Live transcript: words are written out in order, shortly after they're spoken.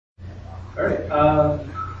All right, I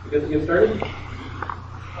guess we get started.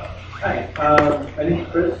 Hi, my name is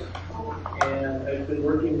Chris, and I've been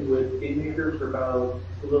working with GameMaker for about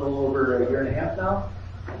a little over a year and a half now.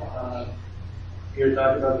 Here to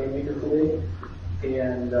talk about GameMaker today,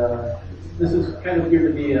 and this is kind of here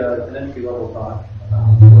to be an entry-level talk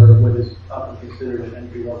for what is often considered an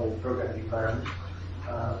entry-level programming environment.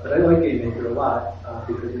 But I like GameMaker a lot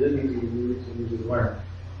because it is easy to use and easy to learn.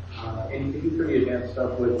 And you can do pretty advanced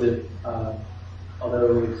stuff with it,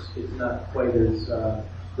 although it's not quite as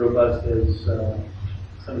robust as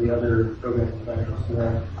some of the other programming environments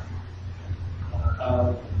today.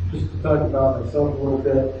 Just to talk about myself a little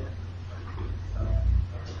bit.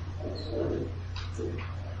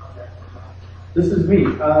 This is me.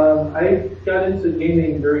 I got into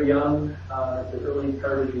gaming very young, at the early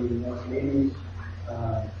part of the 1980s.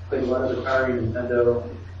 Played a lot of Atari, Nintendo,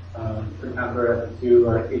 some Commodore FS2,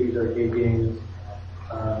 80s arcade games.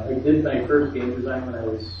 I did my first game design when I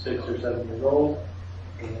was 6 or 7 years old,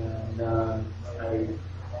 and I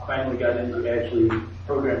finally got into actually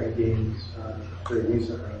programming games very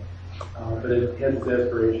recently. But it had this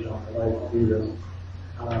aspiration all my life to do this.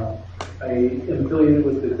 I am affiliated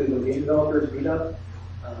with the Cleveland Game Developers Meetup.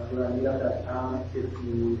 We're on meetup.com if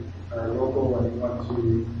you are local and you want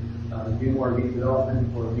to do more game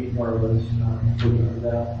development or meet more of us looking for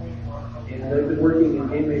that. And I've been working in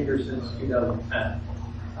GameMaker since 2010.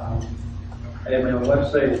 I have my own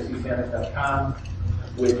website at csanic.com,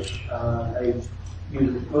 which I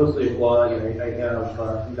use mostly a blog, and I have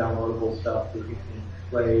some downloadable stuff that you can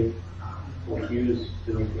play or use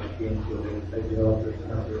to make games with it. I developed a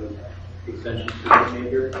number of extensions to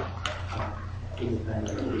GameMaker, anytime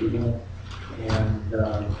I'm reading it. And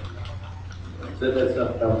so that's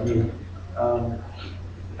stuff about me.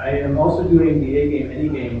 I am also doing the A-Game, Any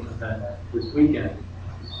Game event this weekend.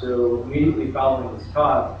 So immediately following this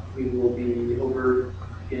talk, we will be over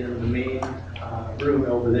in the main room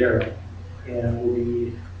over there, and we'll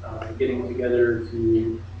be getting together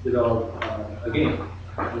to develop a game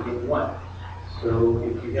one. So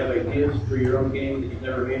if you have ideas for your own game that you've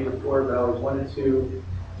never made before but always wanted to,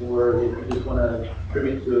 or if you just want to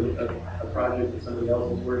contribute to a project that somebody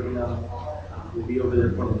else is working on, we'll be over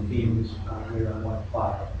there forming teams here on 1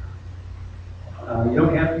 o'clock. You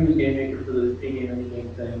don't have to use GameMaker for the A-Game, Any Game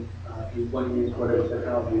thing. If you want to use whatever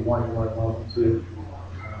technology you want, you're more than welcome to.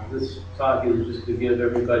 This talk is just to give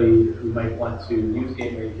everybody who might want to use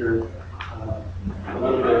GameMaker a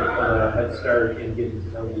little bit of a head start in getting to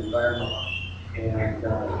know the environment, and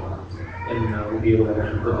we'll be able to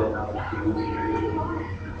actually put that knowledge to use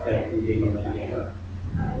at the A-Game, Any Game.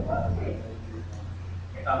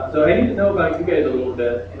 So I need to know about you guys a little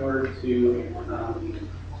bit in order to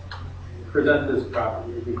present this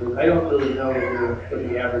properly, because I don't really know what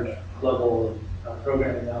the average level of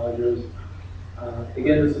programming knowledge is.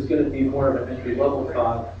 Again, this is going to be more of an entry-level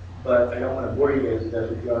talk, but I don't want to bore you guys to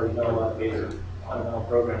death if you already know a lot of basic fundamental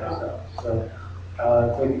programming stuff. So if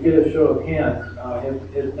I could get a show of hands,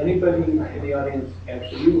 has anybody in the audience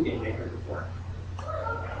actually used GameMaker before?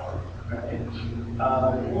 Right.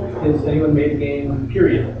 Has anyone made a game,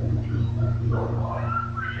 period?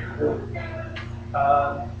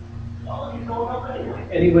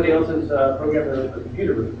 Anybody else has programmed a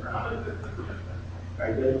computer before?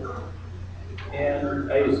 Very good.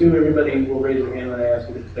 And I assume everybody will raise their hand when I ask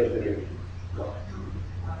you to type video. All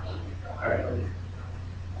right.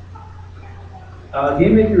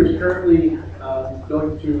 GameMaker is currently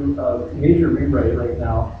going through a major rewrite right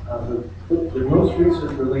now. The most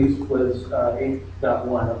recent release was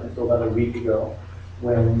 8.1 up until about a week ago,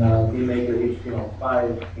 when GameMaker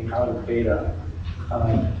HTML5 came out of beta.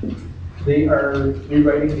 They are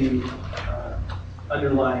rewriting the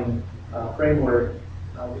underlying framework.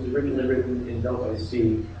 It was originally written in Delphi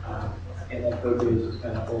C, and that code base is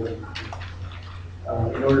kind of holding.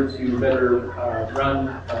 In order to better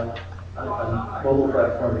run on mobile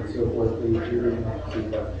platform and so forth, the original C++.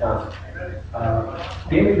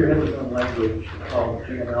 GameMaker has its own language called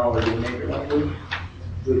GML, or GameMaker language,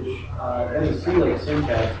 which has a C-like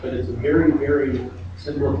syntax, but it's a very, very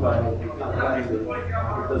simplified language.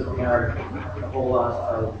 It doesn't have a whole lot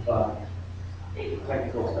of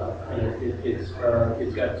technical stuff. And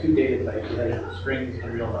it's got 2 data types. It has strings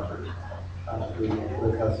and real numbers.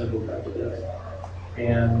 That's how simplified it is.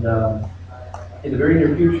 And in the very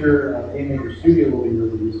near future, GameMaker Studio will be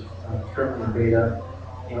released, currently in beta,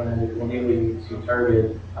 and it will enable you to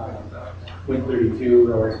target Win32,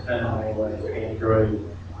 OS 10, iOS, Android,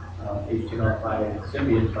 HTML5, and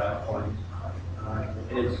Symbian platforms.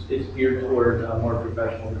 And it's geared toward more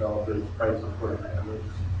professional developers, priced accordingly.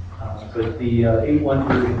 But the 8.1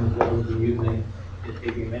 version is what we'll be using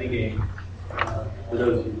a game, any game. For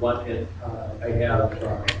those who want it, I have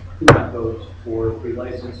coupon codes for free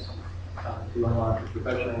license to unlock the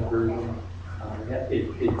professional version. It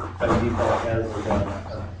by default has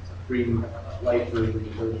a free light version,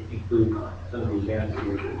 which includes some of the advanced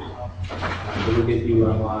features. So we'll get you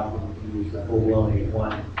unlocked and use the full-blown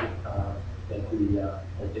 8.1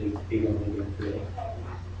 that they gave today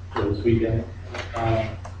for this weekend.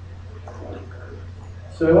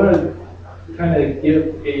 So I want to kind of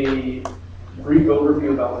give a brief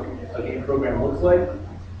overview about what a game program looks like.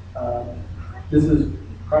 This is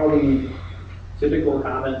probably typical,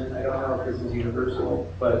 common. I don't know if this is universal,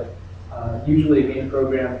 but usually a game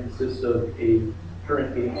program consists of a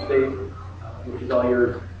current game state, which is all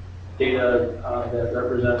your data that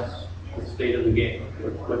represents the state of the game,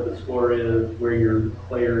 what the score is, where your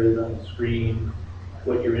player is on the screen,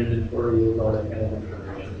 what your inventory is, all that kind of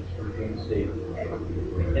information for the game state.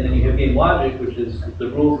 And then you have game logic, which is the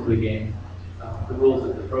rules of the game, the rules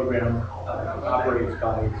that the program operates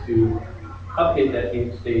by to update that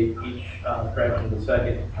game state each fraction of a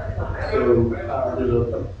second. So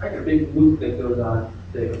there's a big loop that goes on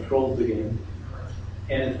that controls the game.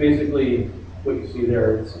 And it's basically what you see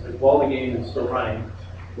there. It's while the game is still running,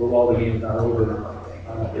 or while the game is not over,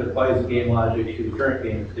 it applies the game logic to the current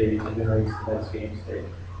game state and generates the next game state.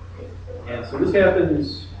 And so this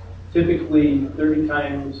happens typically 30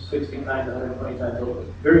 times, 60 times, 120 times,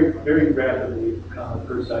 very, very rapidly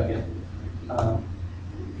per second.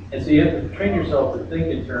 And so you have to train yourself to think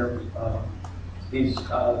in terms of these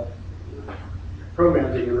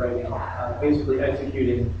programs that you're writing, basically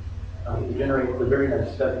executing to generate the very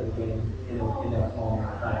next step in the game in that small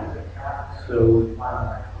amount of time. So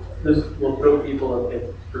this will throw people at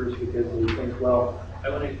first because they think, well, I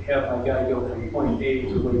want to have my guy go from point A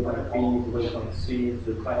to waypoint B to waypoint C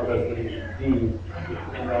to final destination D,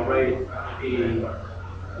 and I'll write a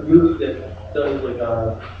loop that does like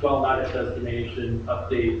a while not at destination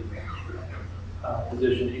update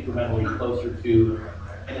position incrementally closer to,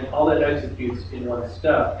 and then all that executes in one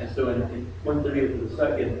step. And so in 1/30th of a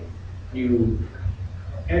second, you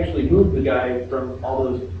actually move the guy from all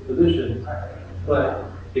those positions, but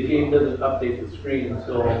the game doesn't update the screen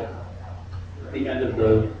until the end of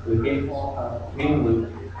the game's main loop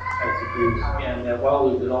executes, and that while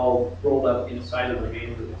loop is all rolled up inside of the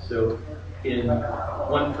main loop. So in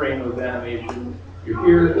one frame of animation, you're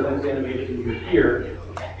here, the next animation, you're here,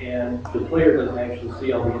 and the player doesn't actually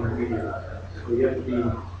see all the intermediaries. So you have to be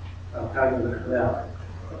cognizant of that.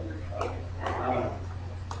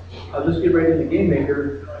 I'll just get right into Game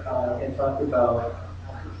Maker and talk about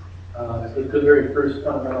the very first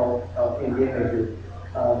fundamental in Game Maker.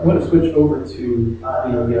 I want to switch over to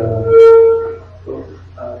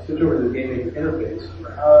the Game Maker interface,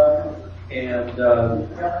 and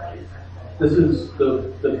this is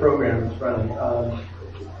the program that's running.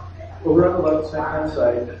 Over on the left-hand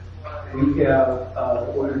side, we have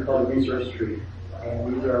what we call a resource tree,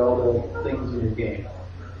 and these are all the things in your game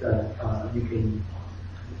that you can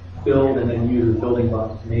build and then use the building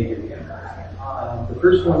blocks to make it. The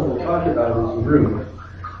first one we'll talk about is a room.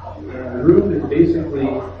 And the room is basically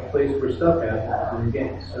a place where stuff happens in the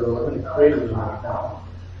game. So I'm going to create a room right now.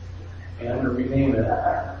 And I'm going to rename it.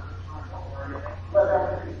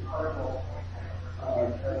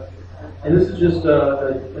 And this is just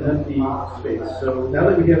an empty space. So now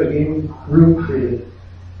that we have a game room created,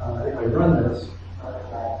 if I run this,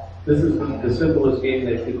 this is the simplest game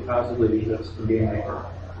that could possibly exist in Game Maker.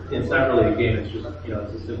 It's not really a game, it's just,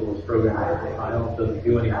 it's the simplest program. I don't doesn't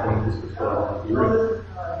do anything, this is what the room.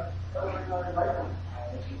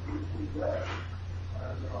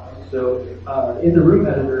 So in the room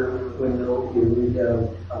editor window, we have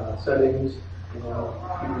settings. You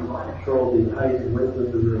can control the height and width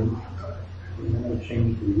of the room. And I'm going to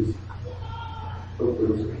change these. Hopefully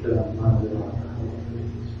this will fit on the monitor.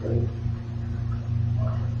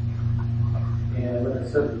 And when I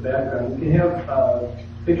set the background, you can have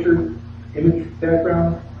picture image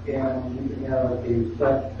background, and you can have a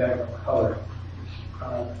flat background color.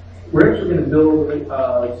 We're actually going to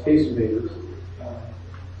build Space Invaders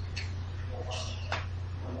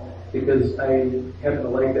because I happen to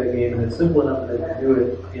like that game, and it's simple enough that I can do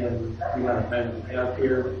it in the amount of time that we have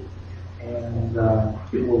here, and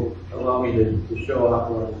it will allow me to show off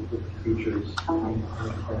a lot of the features and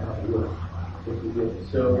how they work.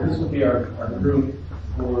 So this will be our room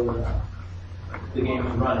for the game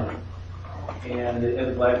running, and it has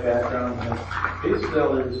a black background. And basically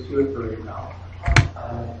all there is to it for right now.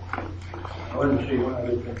 I wanted to show you one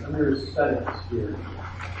other thing. Under settings here,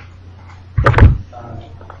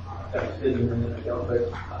 that was hidden a minute ago, but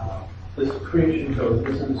this creation code.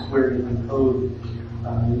 This is where you can code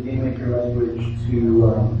the GameMaker language to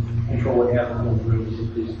control what happens in the room if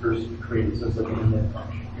these first created. So it's like an init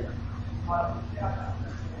function here.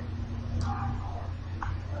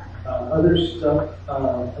 Other stuff,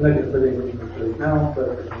 I'm not going to put anything for right now, but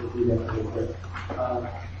we'll do that real quick.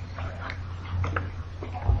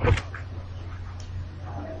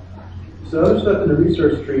 So other stuff in the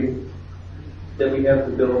resource tree that we have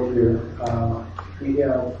to build here, we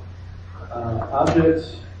have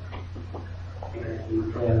objects, and we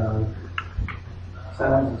have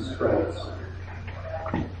sounds and sprites.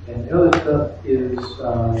 And the other stuff is a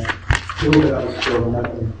little bit out of scope. I'm not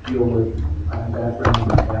going to deal with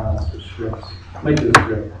background and balance or scripts. Might do a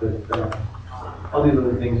script, but all these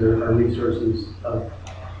other things are resources of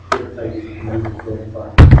different types of communities building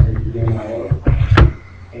blocks in the game IO.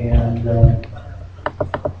 And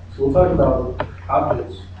so we'll talk about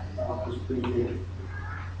objects just briefly.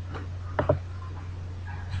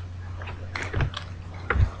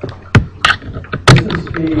 This is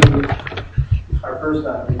our first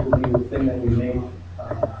object will be the thing that we make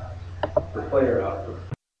the player output.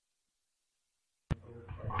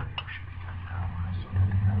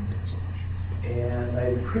 And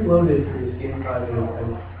I preloaded for this game project, I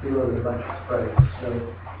preloaded a bunch of sprites. So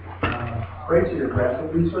sprites are your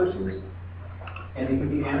graphic resources, and they can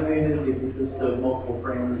be animated. They consist of multiple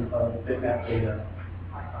frames of bitmap data.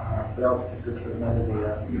 They also consist of metadata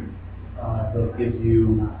that gives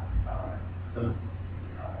you some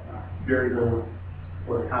variable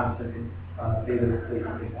or constant data that you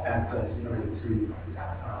can access in order to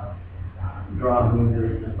draw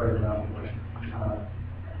movers and spread around.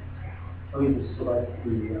 Let me just select the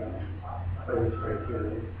players right here,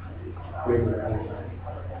 regular outline.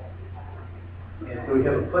 And so we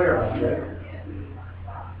have a player object,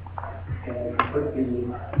 and we put the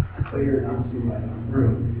player into my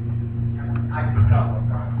room.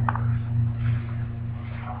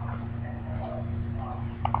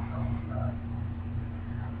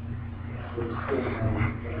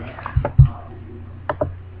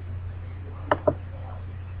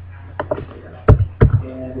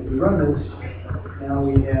 And if we run this, now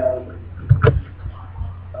we have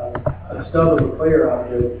a stub of a player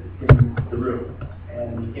object in the room, and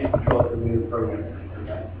you can't control it with the program.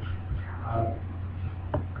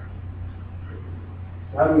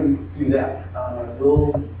 How do we do that?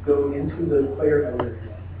 We'll go into the player editor.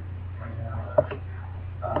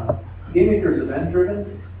 GameMaker is event-driven,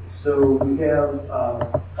 so we have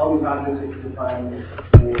all these objects that you define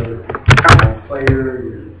for player,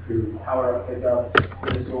 your power-up pickup,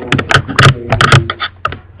 missiles,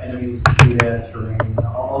 enemies, shootouts, terrain,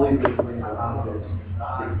 all these different objects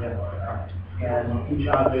that you have. And each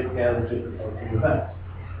object has different types of events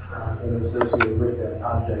that are associated with that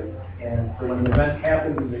object. And so when an event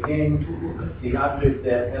happens in the game, the object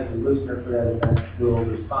that has a listener for that event will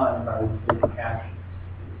respond by taking action.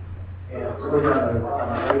 And so over on the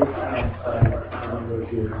right-hand side, over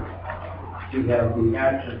here, you have the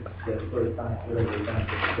actions that correspond to whatever event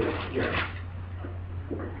is here.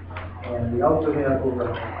 And we also have over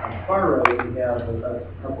on the far right, we have a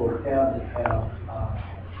couple of tabs that have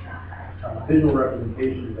visual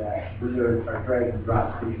representations of that. These are our drag and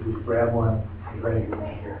drop, so you can just grab one and drag it in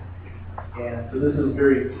here. And so this is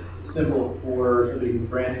very simple for somebody who's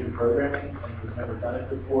brand new programming and who's never done it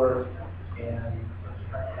before. And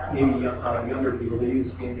maybe younger people, they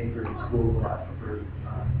use GameMaker in school a lot for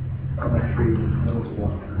elementary and middle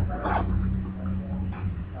school.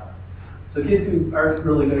 So kids who aren't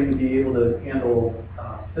really going to be able to handle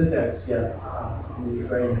syntax yet, use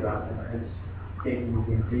drag and drop, and it's taking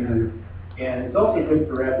the and it's also good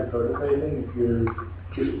for rapid prototyping if you're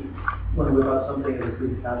just want to whip out something as a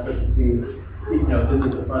proof of concept and see, this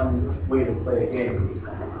is a fun way to play a game.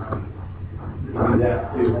 You can do that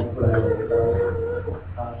too. That's what I would do.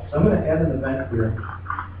 So I'm going to add an event here,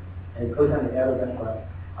 and click on the Add Event button.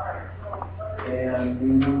 And we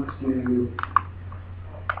need to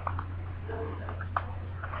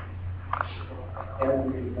add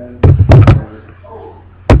the event.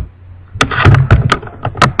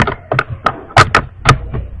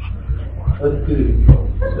 Let's do the control.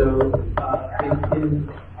 So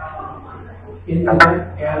in the event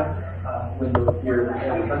add window here, we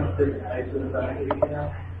have a bunch of different types of events that we can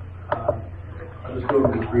have. I'll just go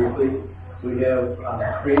over this briefly. So we have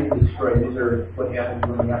create and destroy. These are what happens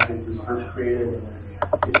when the object is first created and then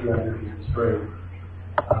if the object is destroyed.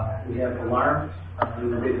 We have alarms.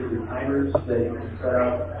 These are basically timers that you can set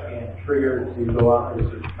up and trigger to go off at a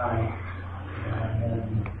certain time.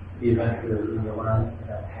 And the event for the alarm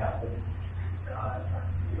that happens.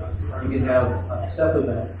 You can have a step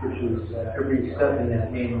event, which is every step in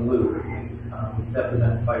that main loop. Step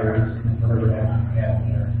event fires whatever action you have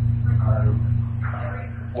there are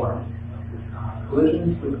performed.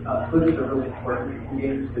 Collisions are really important in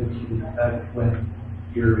games because you can detect when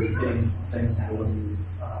you're hitting things or when you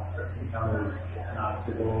encounter an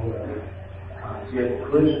obstacle. So you have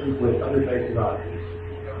collisions with other types of objects.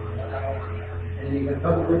 And you can have a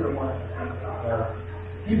couple different ones.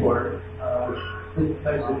 Keyboard, which this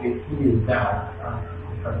types of key is down,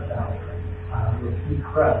 press down. With key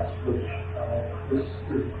press, which this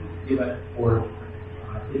is the event for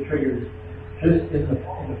it triggers just in the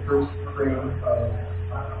first frame of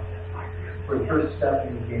for the first step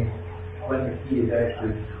in the game when the key is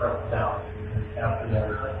actually pressed down. And after that,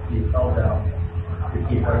 the key is held down, the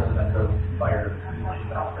key press event doesn't fire each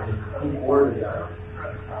step. But if the keyboard is out,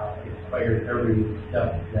 it fires every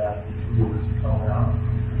step that the key is held down.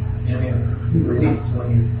 And then key release,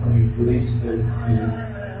 when you release the key,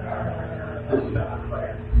 this event will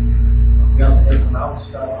fire. We also have some mouse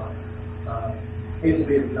stuff.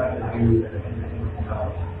 Basically, it's not going to do anything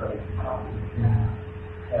else, but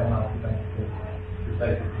have mouse events to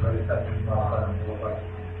precisely right touching button,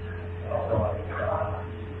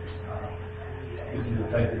 you can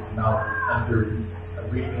detect if the mouse entered a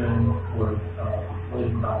region or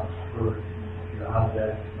collision box for your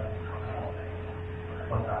object,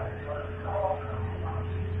 whatnot.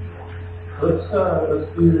 Let's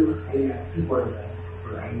do a keyboard event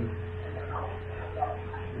for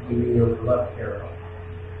the left arrow.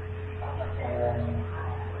 And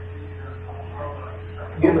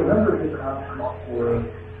you have a number of different options for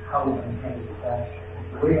how we can handle the action.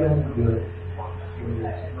 The way I'm going to do it is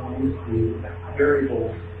use the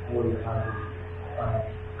variables for the object.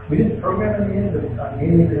 We didn't program in the end, but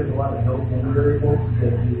mainly there's a lot of built-in variables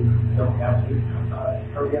that you don't have to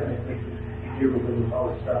program. It makes it easier because there's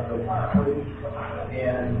all this stuff built in.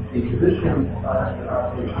 And the position of the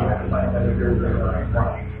object you have to find that a variable that I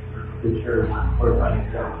want, which are corresponding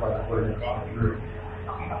to that plus coordinates on the group.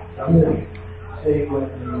 So I'm going to say when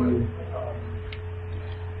you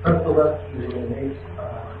press the left, you're going to make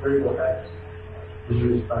variable x is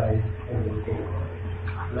used by variable k.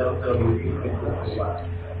 So that'll be equal to the left.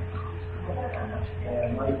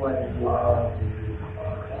 And likewise, we'll have the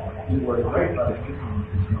keyboard right button.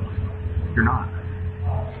 You're not.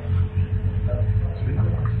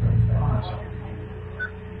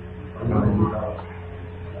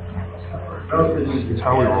 It's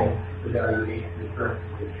how we roll. The value 8 is current.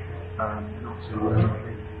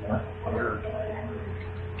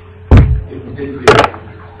 If you did do the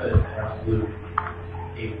absolute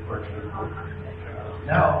 8 for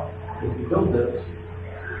now, if you build this,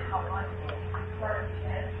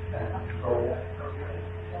 control,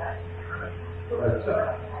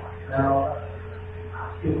 now,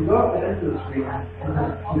 if you go up and into the screen,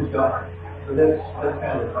 this is gone. So that's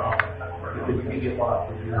kind of a problem, because you can get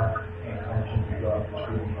lost if you're not paying attention to go up the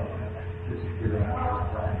screen and disappear.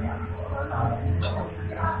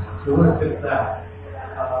 So we're going to fix that.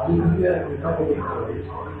 We can do that in a couple of different ways.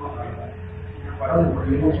 One of the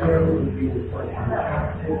previous variables would be the point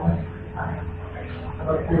condition statement.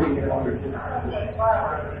 About here we get under different conditions.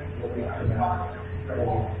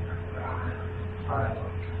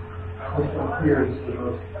 This one here is the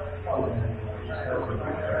most common.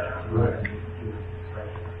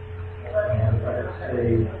 And let's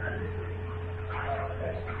say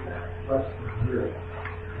less than 0.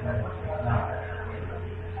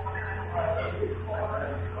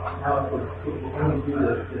 Now, if we only do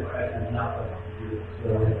this, this fact is not less than 0. So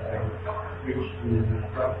if I reach the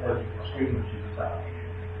left edge of the screen, which is south.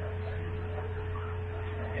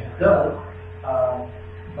 It does,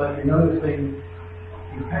 but you're noticing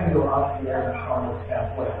you kind of go off the edge almost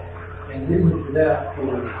halfway. And the reason for that is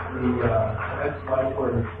the XY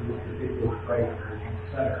coordinates for this particular right in the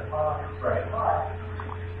center. Right.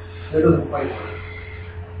 That doesn't quite work.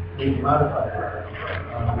 We can modify that.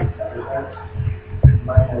 The X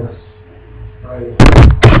minus right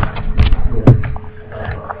here,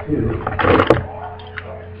 2.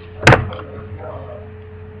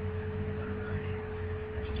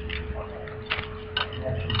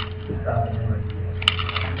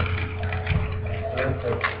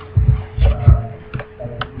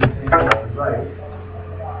 Right.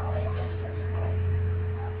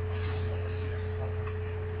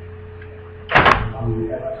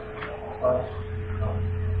 Plus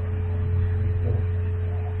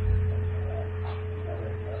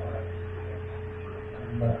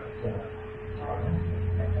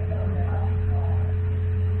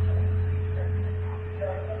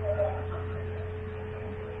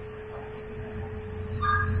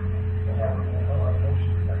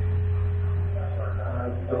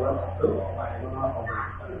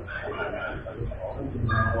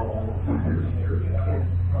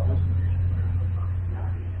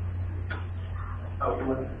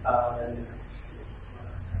So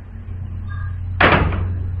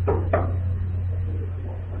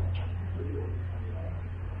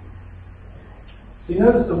you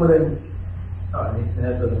notice that when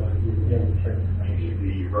that doesn't want to do the end turn.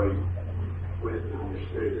 The right with the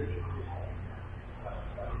stage.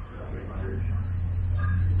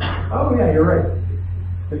 Oh yeah, you're right.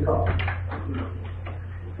 Good call.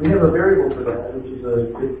 We have a variable for that, which is a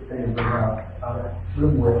good thing to bring out.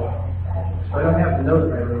 Room width. So I don't have to know that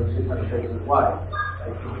my room is 600 pixels wide. I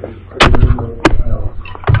can just put the room width nodes.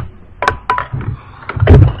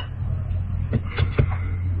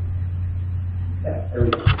 Yeah, there we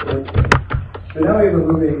go. So now we have a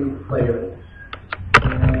moving player,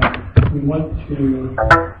 and we want to be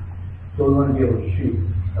able to shoot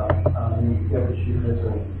stuff. You have to shoot this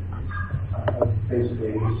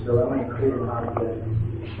basically. So I'm going to create an object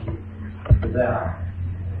for that.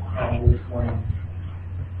 And this one,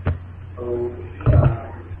 for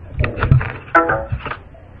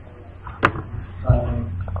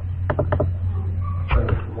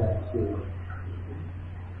that too.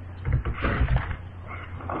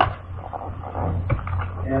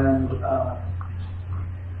 And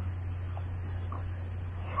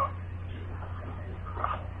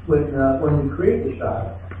when we create the shot,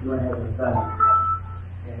 you want to have an event,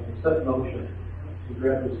 and it's set motion. You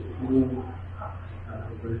grab this blue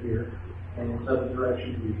over here, and it's set the direction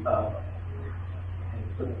to be up, and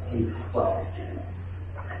it's set the 12.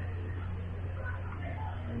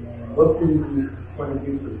 And then what we want to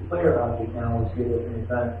do for the player object now is give it an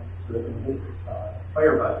event so that we can hit the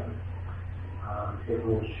fire button. It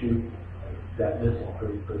will shoot that missile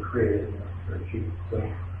for creating or shoot. So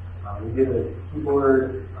we give it a keyboard,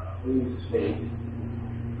 we use space,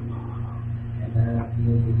 and then we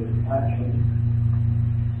give it action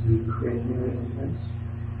to create a new instance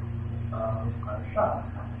on a shot.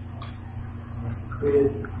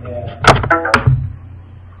 Created at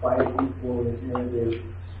y equals negative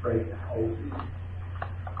sprite height.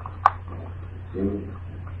 And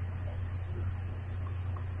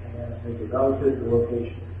make it relative to the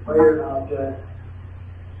location of the player object.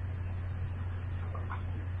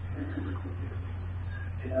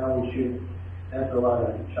 And now we shoot. That's a lot of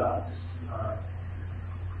shots.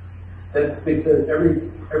 That's because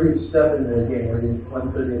every step in the game, every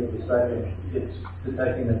 1/30th of a second, it's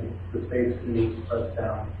detecting that the space key is pressed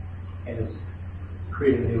down, and it's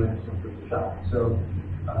creating a new instance of the shot. So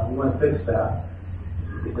we want to fix that.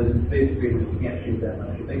 Because in space creators, you can't shoot that much.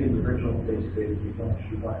 I think in the original space creators, you can only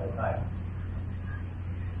shoot one at a time.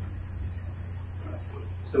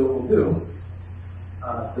 So what we'll do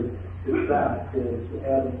to fix that is to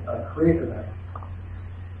add a create event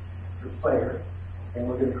for player, and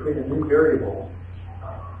we're going to create a new variable.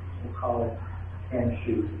 We'll call it can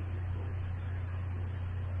shoot.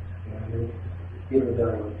 And we'll give it a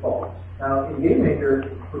value of false. Now in GameMaker,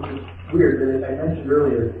 which is weird, I mentioned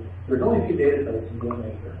earlier, there's only two data types in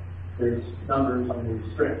GameMaker. There's numbers and there's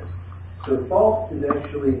strings. So false is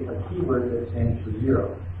actually a keyword that stands for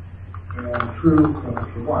 0, and true stands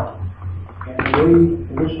for 1. And the way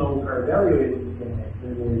conditionals are evaluated in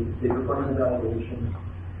GameMaker is they perform an evaluation,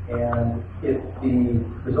 and if the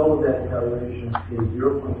result of that evaluation is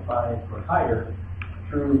 0.5 or higher,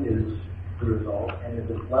 true is the result, and if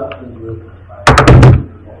it's less than 0.5, it's the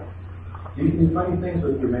result. You can do funny things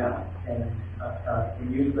with your math, and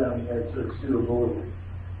use them as sort of pseudo-booleans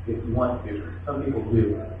if you want to. Some people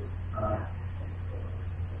do.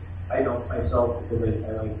 I don't myself, because I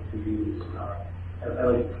like to use, I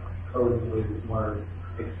like code that is more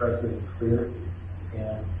expressive and clear,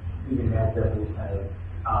 and using math that is kind of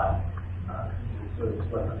odd, so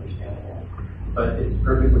it's less understandable. But it's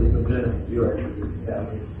perfectly legitimate to do it if that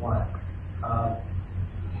way you want.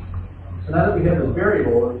 So now that we have this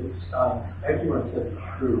variable, it's actually going to set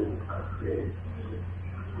true create.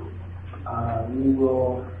 We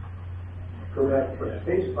will go back to our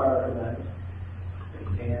spacebar event,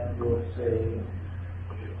 and we'll say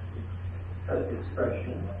set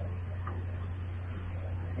expression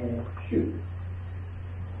and shoot.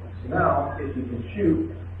 So now, if you can shoot,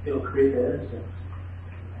 it'll create that instance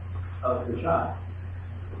of the shot.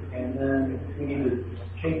 And then we need to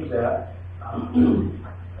change that.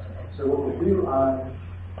 So what we'll do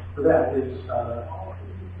for that is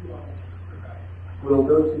we'll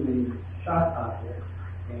go to the shot object,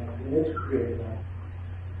 and in its create event,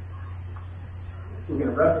 we're going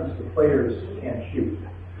to reference the players can shoot.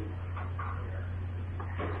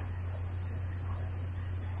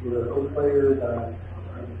 So the player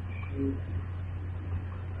shoot.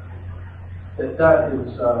 That dot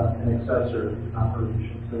is an accessor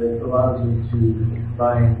operation, so it allows you to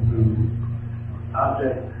combine the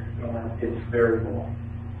object and its variable.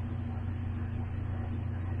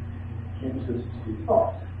 inconsistencies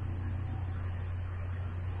false.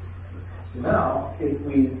 So now, if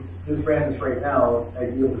we just ran this right now,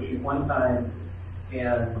 I'd be able to shoot one time,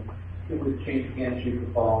 and it would change again, shoot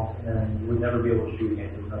to false, and then we would never be able to shoot again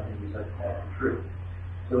because nothing would be set to that to true.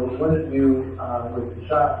 So what we want to do with the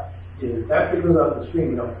shot is, after it goes out the screen,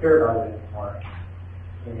 we don't care about it anymore,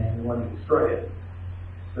 and we want to destroy it.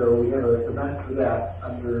 So we have an event for that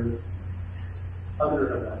under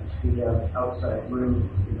other events. We have outside room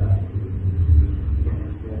event,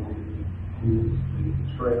 and then we use the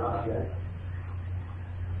destroy object.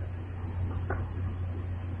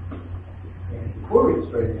 And before we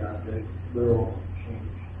destroy the object, we'll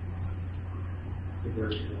change the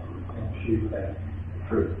variable and shoot that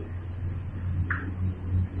true.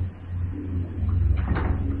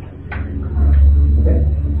 Okay.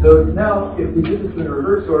 So now, if we did this in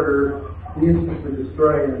reverse order, the instance would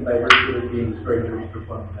destroy, and by virtue of it being destroyed, we're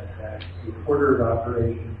performing that task. The order of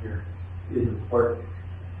operation here is important.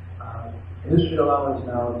 And this should allow us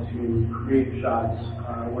now to create shots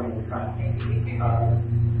when we're trying.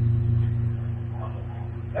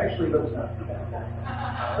 Actually, let's not do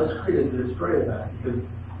that. Let's create a destroy event, because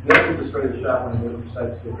we have to destroy the shot when it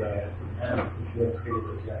intersects with the end, which we have created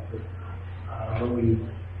this active. When we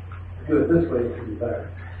do it this way, it could be better.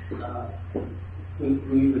 We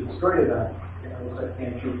use a destroy event, and it looks like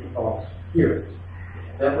can't shoot to false here.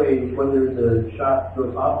 That way, whether the shot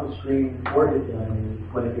goes off the screen or hit the enemy,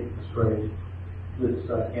 when it gets destroyed, this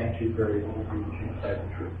can't shoot variable will be changed back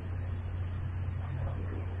to true.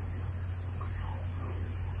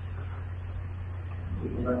 We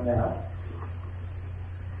can run that.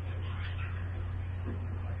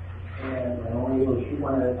 And I'm only able to shoot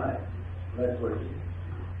one at a time. So that's what it is.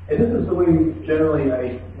 And this is the way generally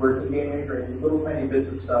I work with GameMaker. I do little tiny bits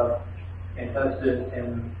of stuff and test it,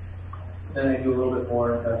 and then I do a little bit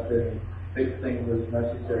more and test it and fix things as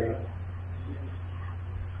necessary.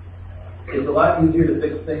 It's a lot easier to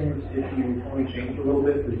fix things if you only change a little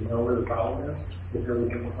bit because you know where the problem is. If you're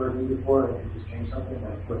looking for it before and you just change something,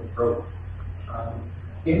 that's what's broken.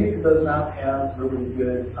 GameMaker does not have really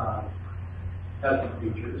good testing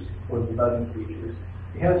features or debugging features.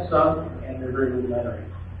 It has some, and they're very rudimentary.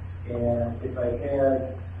 And if I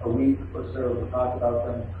had a week or so to talk about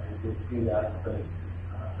them, I would do that. But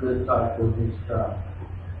for this talk, we'll just, I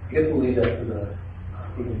guess we'll leave that to the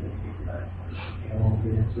people that speak about it. And I won't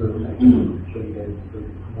get into it. I can show you guys the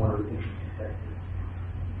more efficient perspective.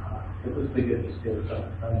 But this will be good just to get us up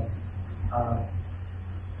and running.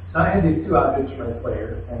 So I have these two objects for my player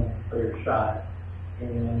and player shot,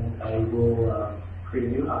 and I will create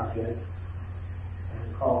a new object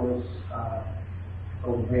and call this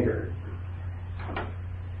invader,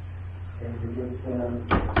 and we give them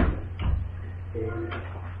a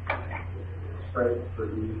sprite for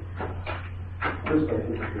the first type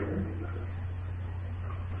of invader.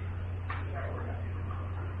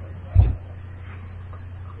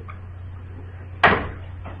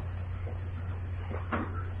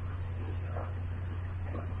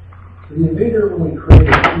 So the invader, when we create it,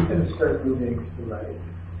 he's going to start moving to the right.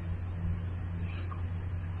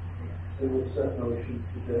 So we'll set motion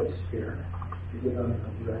to this here, to get on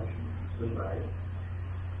the direction to the right.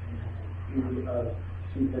 Do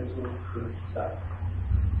 2 pixels per step.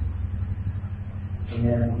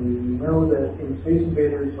 And we know that in Space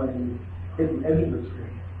Invaders, when you hit the edge of the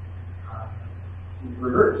screen, you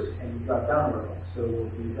reverse and you drop down a little. So we'll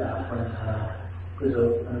do that when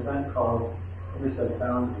there's an event called intersect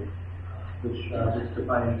boundary, which just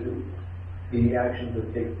defines the actions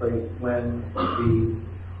that take place when the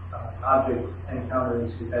object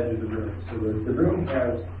encounters the edge of the room. So the room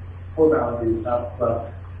has 4 boundaries: top,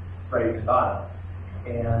 left, right, and bottom.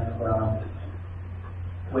 And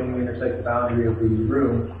when you intersect the boundary of the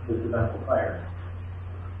room, this event will fire.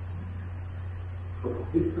 What we'll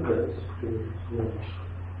do for this is we'll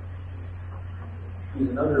use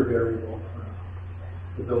another variable,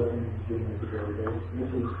 the built-in giving us a variable. This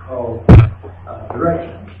is called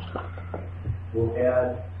direction. We'll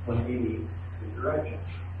add 180 to direction.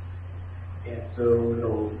 And so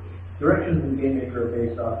directions in GameMaker are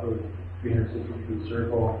based off of 360-degree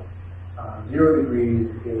circle. 0 degrees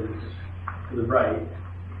is to the right,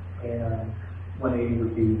 and 180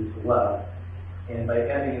 would be to the left. And by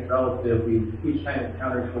adding it relative, each time it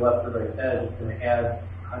encounters the left or right edge, it's going to add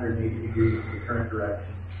 180 degrees to the current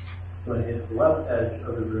direction. So when it hits the left edge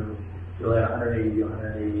of the room, it'll add 180 to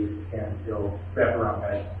 180, and it'll wrap around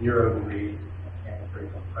at 0 degrees and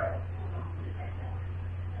break on right.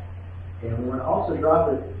 And we want to also drop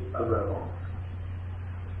it a row.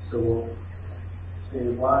 So we'll say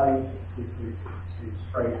y is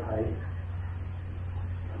sprite height.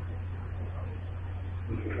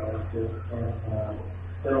 which is relative, and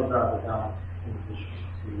that'll drop it down in addition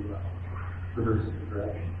to reverse the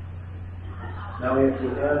direction. Now we have to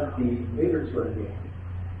add the later sort of game.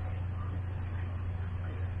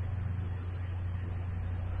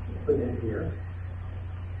 Put in here.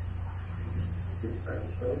 Start to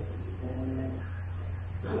show, and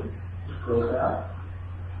scroll down.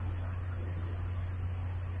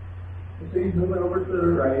 So you move it over to the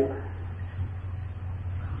right.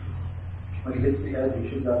 When you get to the edge, you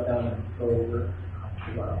should drop down and go over.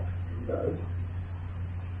 Wow, it does.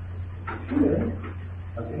 Good.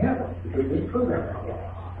 Nothing happens because this program is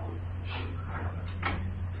lost.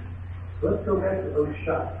 So let's go back to those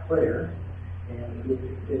shot player and look at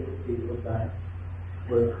the time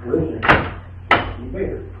with collision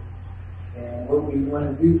invader. And what we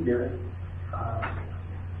want to do here,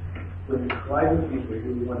 when we collide with the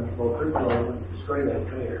invader, we want to go first of all, we want to destroy that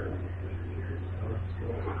invader. So let's go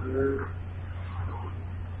here,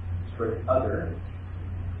 destroy other,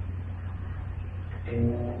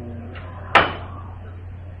 and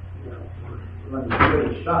we want to destroy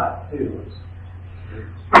the shot too.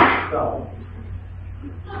 So,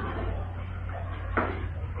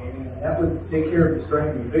 and that would take care of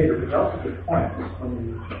destroying the invader, but it also gets points when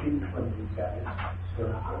you shoot one of these guys. So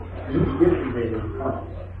you need to give the invader points.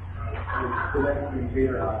 So select the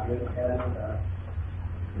invader object and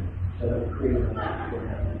set up creative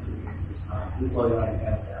we already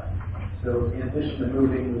have that. So in addition to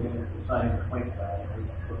moving, we're going to assign a point value,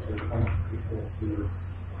 which is point equal to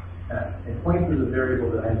 10. And point is a variable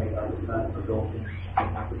that I make up. It's not a built-in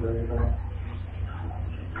variable.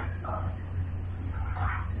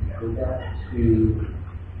 Go back to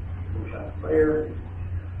the shot player.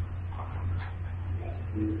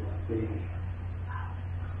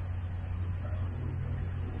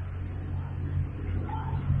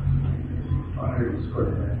 Under the score, we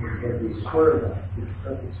have the score of the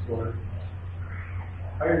subject score.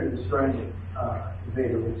 Prior to destroying the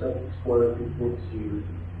invader, the subject score is equal to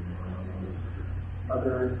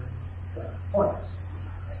other points.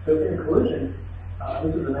 So in collision,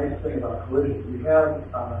 this is a nice thing about collision. We have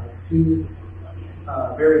two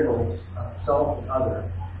variables, self and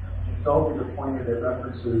other. And self is a pointer that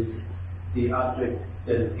references the object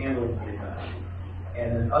that is handling the event.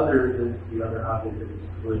 And then other is the other object that is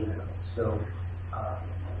collision. So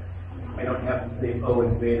I don't have to say O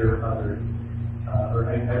invader other, or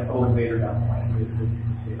I have O invader dot point. If I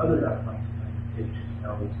say other dot point, it just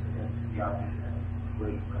knows the object that is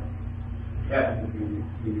collision. It happens to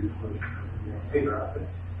be the collision. Paper outfit.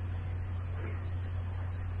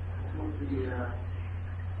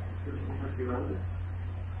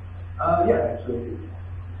 Yeah, actually.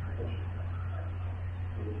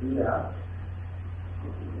 We'll do that.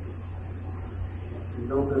 We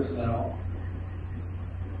build this now.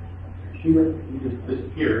 She just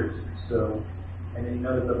disappears. So, and then you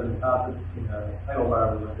notice up in the top, in the title bar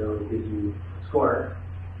of the window, it gives you a score.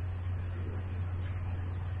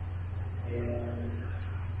 And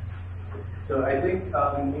so I think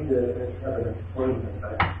we need to have an explosion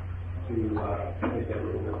effect to make that a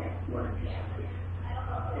little bit more interesting.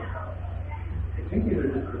 I think these are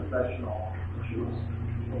just professional issues.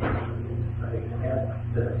 I can add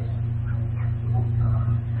this.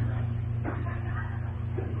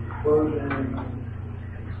 Explosion,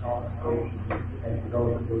 and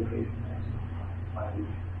development location is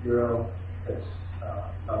 0. That's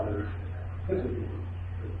other physical.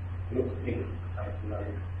 It's taken by the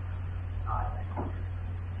other.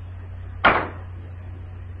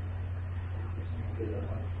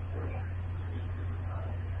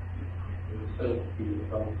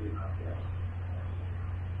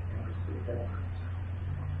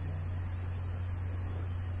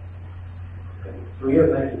 So we have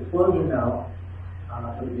a nice explosion now. So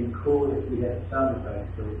it would be cool if we had sound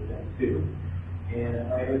effects for that too.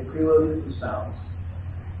 And I have preloaded some sounds.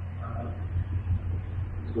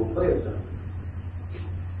 So we'll play it some.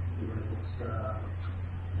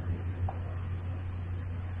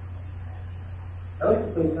 I like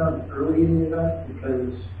to play sounds early in the event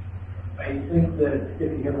because I think that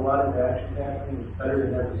if you have a lot of action happening, it's better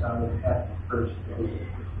to have the sound that happens first. Because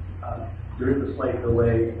there is a slight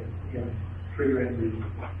delay in triggering the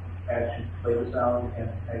action to play the sound and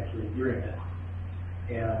actually hearing it.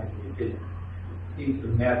 And it needs to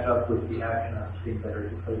match up with the action on the screen better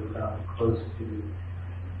to play the sound close to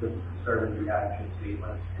the start of the action scene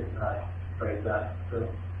when it's not right then. So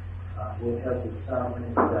we'll have the sound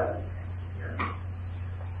into that here.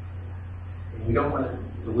 And we don't want it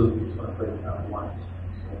to loop, we just want to play the sound once.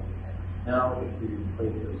 So now if we play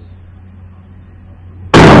this.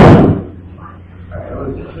 Alright, I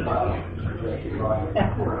was just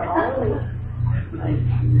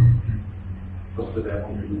Hopefully that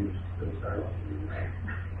will be used to start.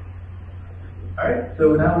 All right, so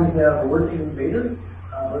now we have a working invader.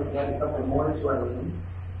 Let's add a couple more to our room.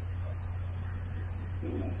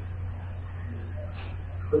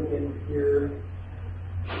 Click in here.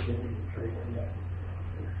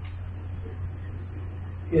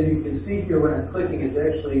 And you can see here when I'm clicking, it's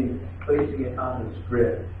actually placing it on this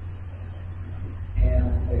grid.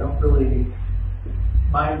 And I don't really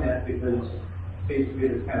mind that because Space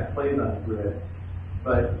Invaders kind of plays on the grid.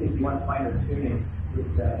 But if you want finer tuning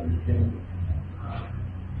with that, you can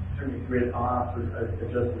turn the grid off or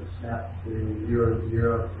adjust the snap to 0 to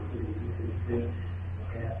 0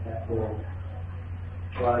 and that will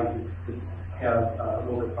allow you to have a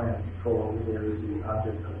little bit finer control over where the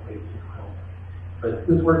object of space is held. But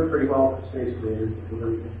this works pretty well for Space Invaders because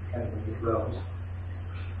everything kind of in the rows.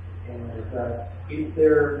 And we've got 8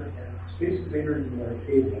 there, and Space Invaders in the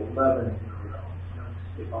arcade 11 in the row.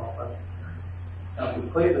 Skip all of us. Now if we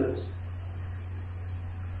play this,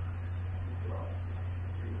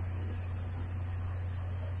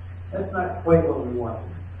 that's not quite what we want.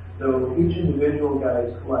 So each individual guy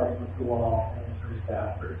is colliding with the wall and turns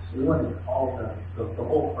backwards. So we want all of them, so the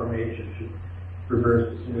whole formation should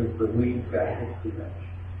reverse as soon as the lead guy hits the bench.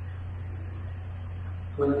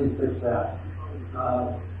 So let me fix that.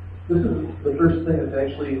 This is the first thing that's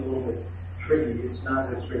actually a little bit tricky. It's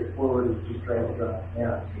not as straightforward as just drag and drop.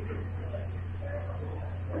 Yeah.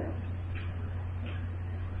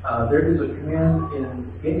 There is a command in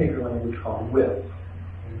GameMaker language called with.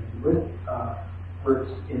 With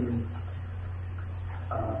works in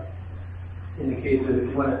the case that if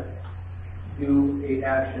you want to do a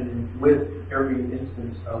action with every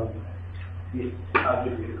instance of the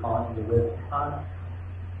object that you're calling the with on.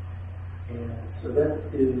 And so that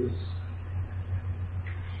is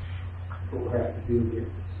what we have to do here.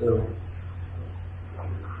 So,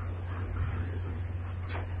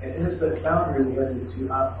 at intersect boundary, we have the two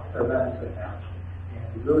events that happen. And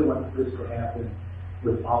we really want this to happen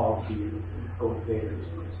with all of the code invaders.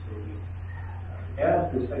 So we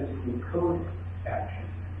add this execute code action,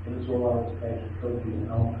 and this will allow us to actually code the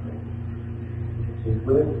element. So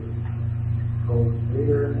with code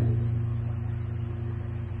invader.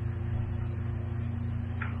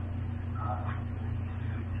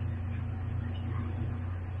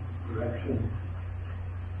 Direction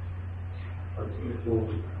plus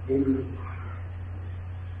equals 80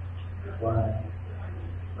 y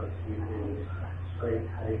plus equals straight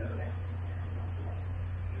height.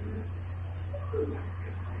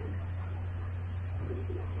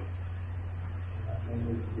 And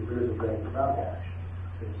we can get rid of the drop action.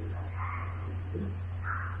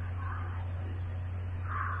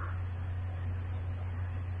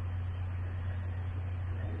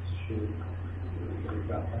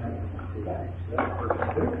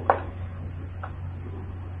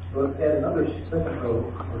 So let's add another second row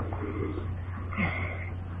of figures.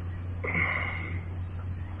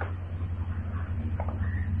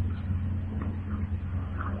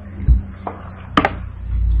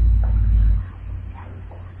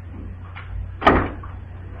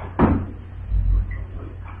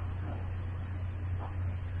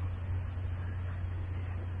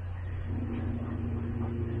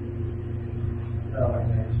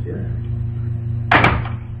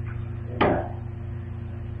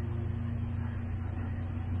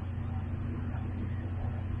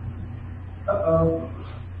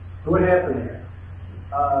 So what happened here?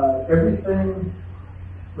 Everything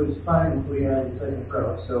was fine until we had the second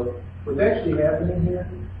row. So what's actually happening here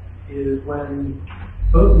is when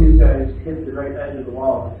both of these guys hit the right edge of the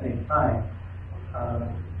wall at the same time,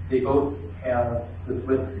 they both have this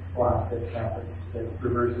width block that happens that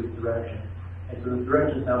reverses direction. And so the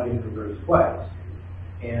direction is now being reversed twice.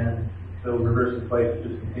 And so reversing twice, it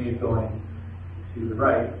just continues going to the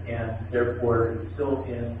right, and therefore it's still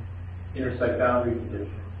in intersect boundary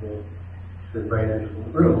condition with the right edge of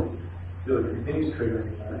the room. So it continues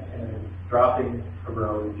triggering that and dropping a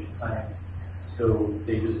row each time. So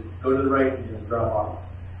they just go to the right and just drop off.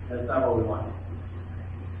 That's not what we want.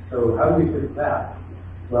 So how do we fix that?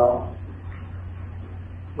 Well,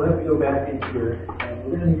 we'll have to go back in here and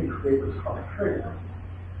we're going to need to create what's called a trigger.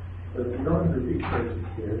 So if you go into the resources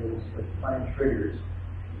here, there's find triggers.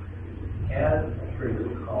 Add a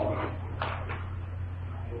trigger called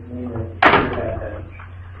name it trigger at edge.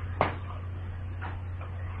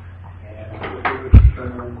 And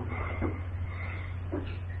return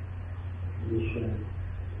condition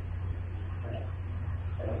at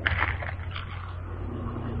edge.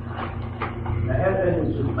 Now at edge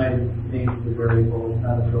is just my name of the variable, it's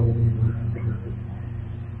not a built-in trigger.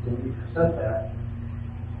 So we set that.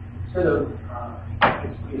 instead of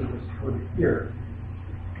executing this code here,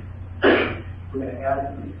 we're going to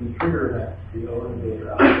add the trigger event to the OInvader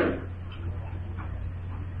object.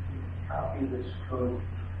 Copy this code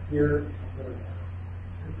here,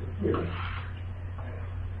 here.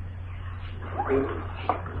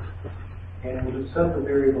 And we'll just set the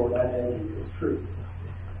variable at edge equals true.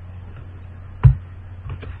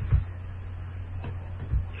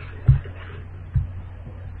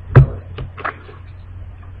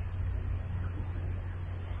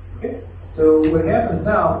 Okay, so what happens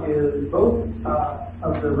now is both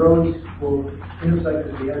of the rows will intersect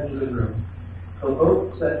at the edge of the room. So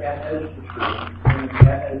both set at edge to true, and the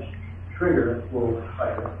at edge trigger will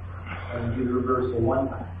fire and do the reversal one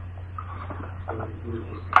time.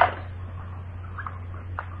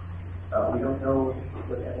 We don't know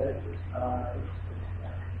what that is.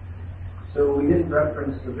 So we didn't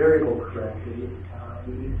reference the variable correctly.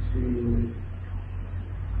 We need to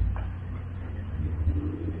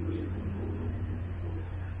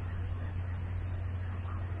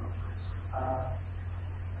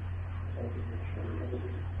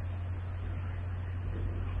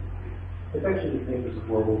it's actually the same as a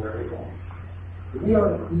global variable. We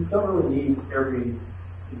don't really need every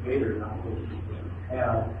invader now to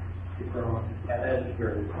have its own at edge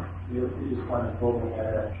variable. We just want a global at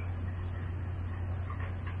edge.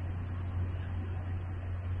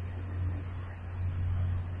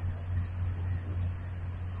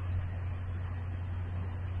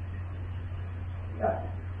 Yeah.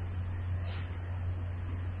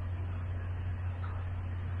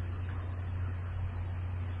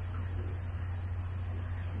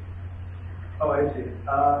 Oh, I see.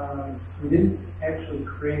 We didn't actually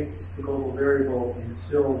create the global variable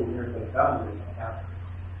until the interface boundary happened.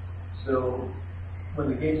 So when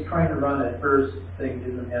the game's trying to run at first, thing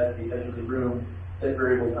isn't at the edge of the room, that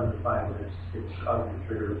variable is undefined, but it's causing the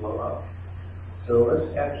trigger to blow up. So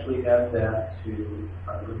let's actually add that to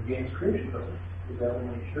the game's creation process, because that will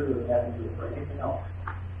make sure that it happens before anything else.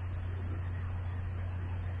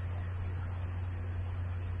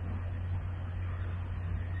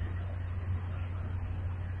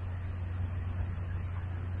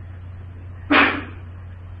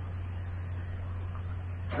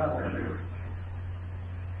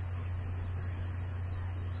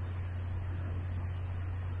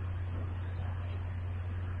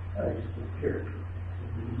 It just disappeared.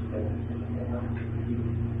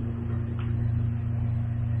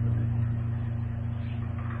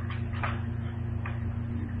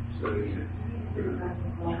 So it's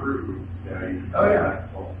true. Yeah. Oh yeah.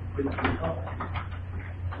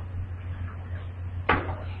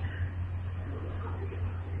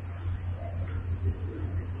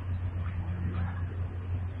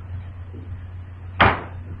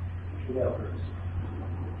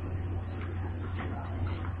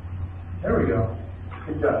 There we go.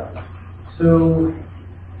 Good job. So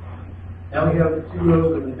now we have two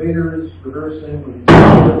rows of invaders reversing. We can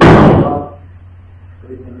see up.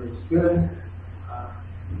 Everything looks good.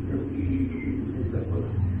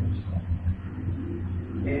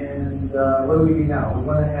 And what do we do now? We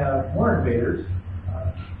want to have more invaders.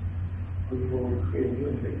 We will create a new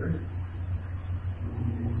invader.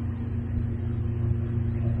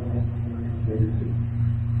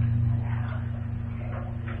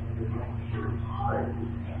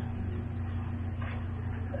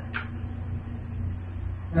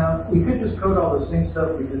 Now, we could just code all the same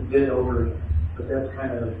stuff we just did over again, but that's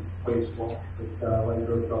kind of wasteful with when you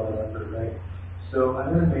go through all that effort, right? So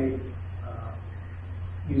I'm going to make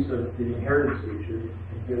use of the inheritance feature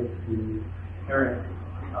and give the parent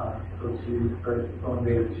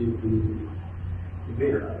invader to the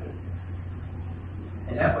invader object.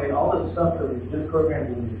 And that way, all the stuff that we just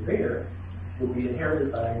programmed in the invader will be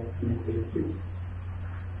inherited by the invader too.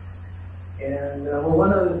 And well,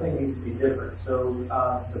 one other thing needs to be different. So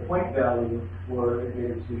the point value for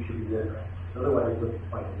invader 2 should be different. Otherwise, the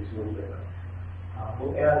point is a little different.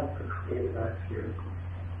 We'll add a create event here.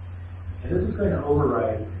 And this is going to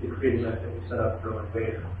override the create event that we set up for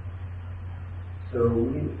invader. So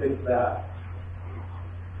we need to fix that.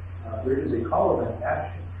 There is a call event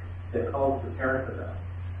action that calls the parent event.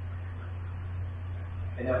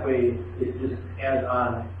 And that way, it just adds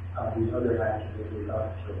on these other actions that we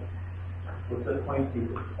talked about. We'll set point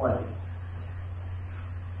equals 20.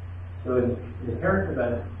 So in the parent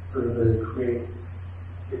event for the create,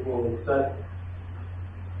 it will set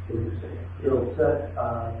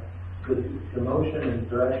the motion and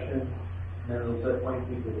direction, and then it'll set point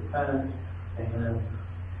equals 10, and then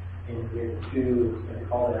in create 2, it's going to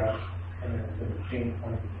call it out, and then it's going to change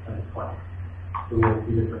point to 10 to 20. So we have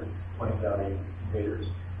two different point value invaders.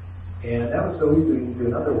 And that was so easy, we can do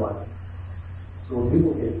another one. So we'll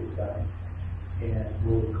duplicate this guy, and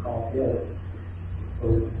we'll call it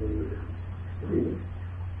over to 3. And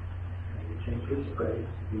we'll change this phrase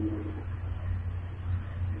to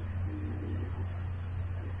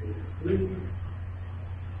 3.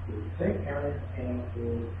 We'll take parent and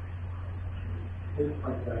we'll this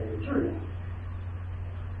point value to 3.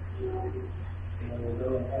 And we'll go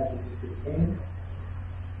and add this to the game.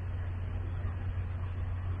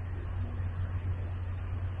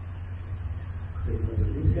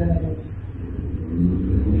 These guys.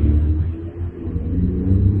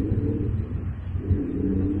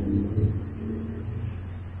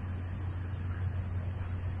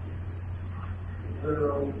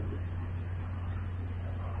 Zero.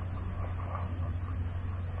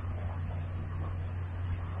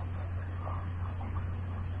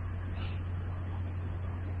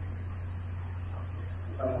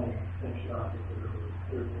 Finish off with the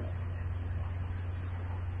third one.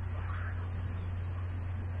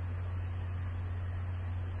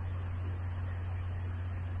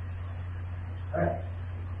 Alright,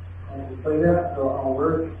 and to play that, so I'll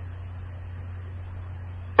work.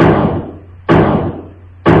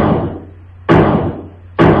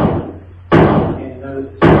 And notice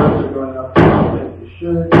the scores are going up as they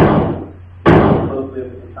should. Closely up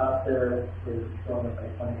at the top there, we're going up by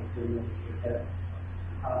 23. Okay.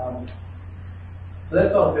 So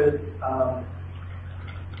that's all good.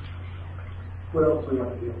 What else do we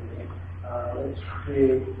want to do in the game? Let's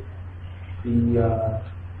create the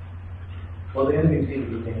well, the enemy seems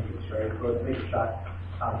to be dangerous, right? So let's make a shot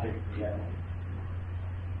object for the enemy.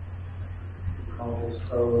 Call this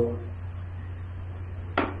O.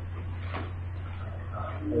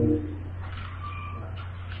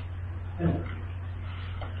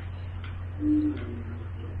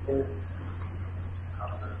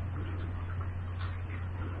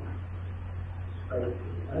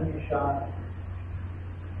 Enemy shot.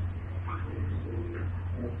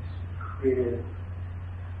 It's created.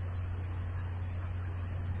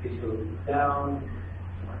 It goes down,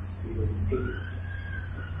 it goes 8,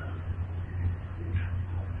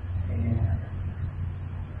 and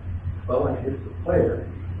well, when it hits the player,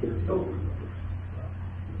 it's over.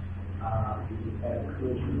 You can add a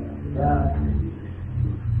collision after that.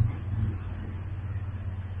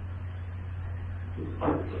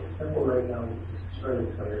 It's simple right now, it's destroy the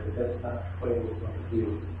player, but that's not quite what we're going to do.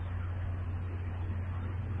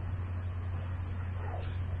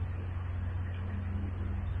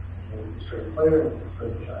 Destroy the player and destroy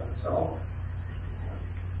the shot itself.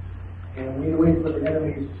 And we need a way for the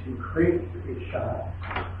enemies to create a shot.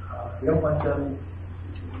 We don't want them.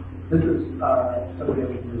 This is something that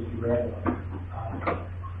we can just do randomly.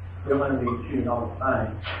 We don't want them to be shooting all the time.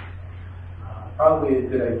 Probably a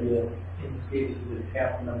good idea in this case is to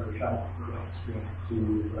half the number of shots we don't experience to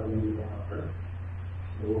a reasonable number.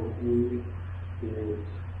 So what we'll do is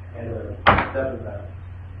add a 7 value.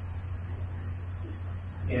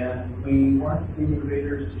 And we want the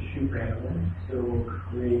invaders to shoot randomly, so we'll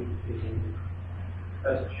create a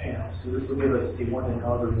best chance. So this will give us a 1 in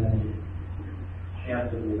however many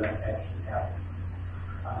chance of the event actually happening.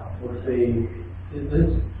 We'll say,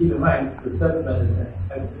 keep in mind, the 7 event is going to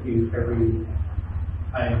execute every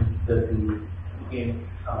time that the game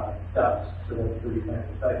stops, so that's 30 times a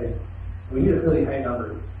second. We need a really high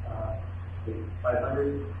number,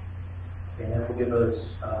 500. And that will give us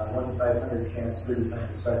 1 in 500 chance, 30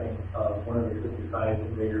 times a second of 155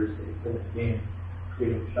 invaders that we put in the game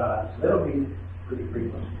creating shots. So that'll be pretty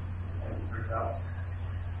frequent as it turns out.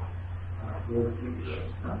 We'll keep this.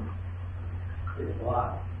 Create a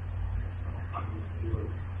block. We'll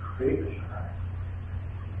create a shot.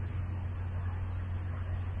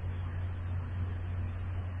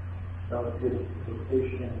 Relative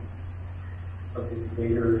location of the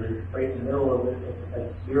invader right in the middle of it at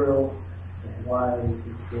 0. And Y is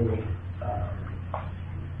equal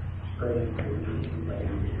spreading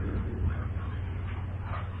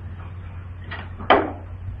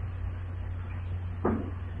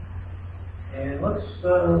and let's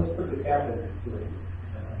put the cap in it to it.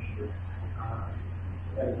 I'm sure.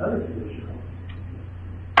 Add another conditional.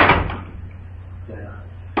 Then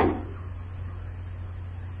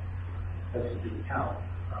that's the count.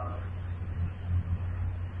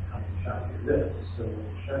 How many shots is this? So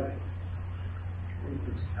we'll check.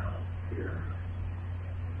 This count here.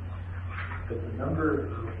 But the number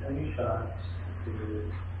of enemy shots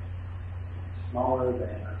is smaller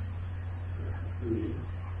than 3.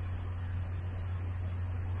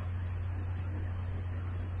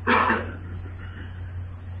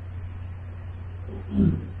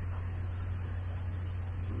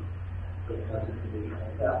 So that's a condition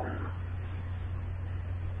like that.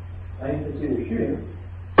 Now you can see they're shooting.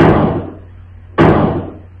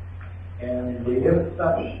 And they haven't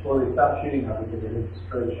stopped, well, they stopped shooting now because they didn't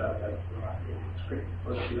destroy the shot. That's the screen.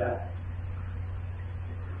 Let's do that.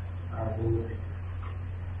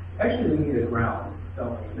 Actually, we need a ground,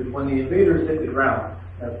 don't we? Because when the invaders hit the ground,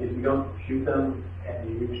 if you don't shoot them and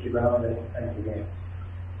you reach the ground, that's the end of the game.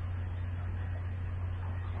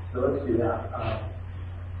 So let's do that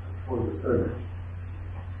for the third.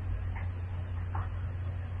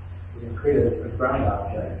 We're going to create a ground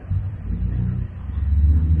object.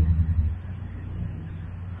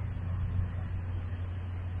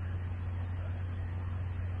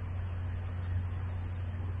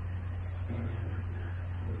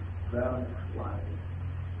 Ground line.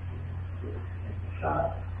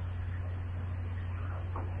 Shot.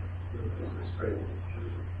 Straight.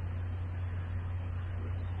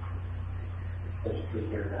 Let's take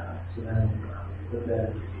care of that. So then put that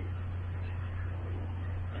in the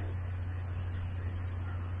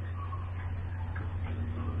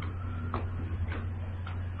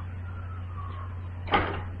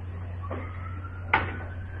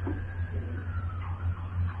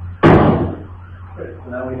so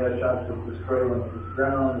now we have shots that destroy when it hits the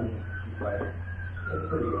ground and fire. That's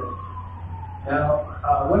pretty good. Now,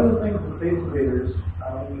 one of the things with Space Invaders,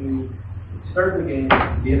 when you start the game,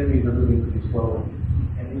 the enemies are moving pretty slowly,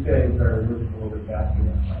 and these guys are moving a little bit faster than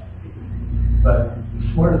they like to be. But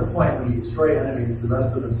more to the point, when you destroy enemies, the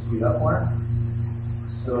rest of them speed up more.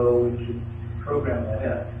 So we should program that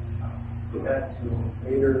in. Put that to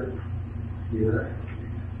Invader here.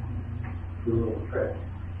 Do a little trick.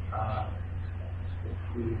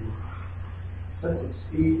 Set the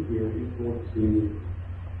speed here equal to,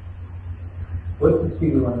 what's the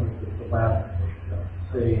speed we want to get the last one?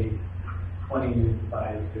 Say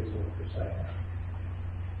 25 pixels per second.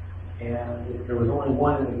 And if there was only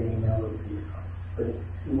one in the game, that would be, but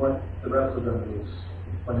we want the rest of them to,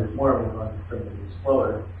 when there's more of them, we want them to be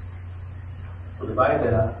slower. We'll divide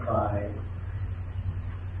that by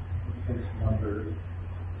this number.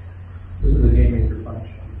 This is a game maker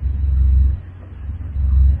function.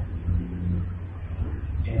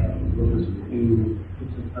 And we'll just do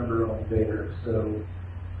instance number on Invader. So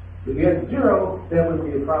if we had 0, that would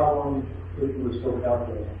be a problem if we were still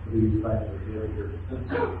calculating. We find a 0 here.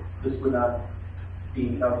 This would not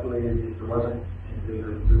be calculated if there wasn't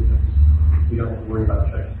Invader improvements. We don't have to worry about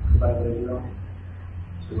checking divide by 0.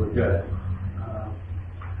 So we're good. Now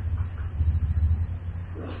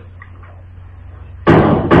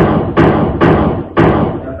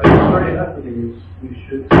if I start enough of these, we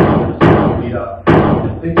should speed up.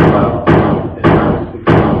 And think about it first,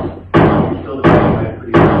 because you're still dividing by a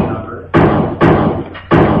pretty large number.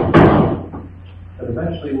 But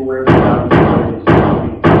eventually we'll wear this down to where it's going to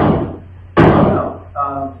be. Oh no,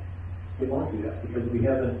 it won't do that because we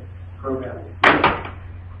haven't programmed it.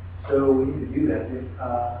 So we need to do that.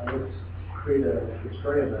 Let's create a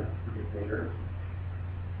destroy event for the Invader.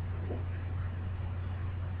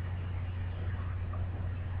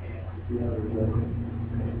 We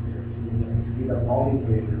have all these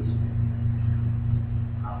invaders.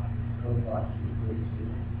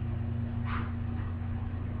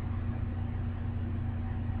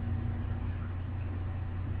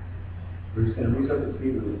 We're just going to reset the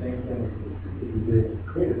speed with the same thing as we did in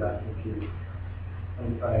create a document here.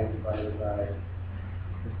 25 divided by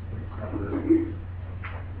this number.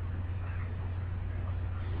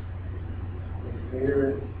 Here.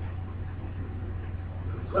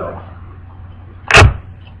 So.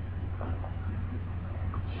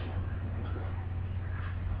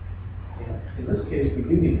 In this case, we do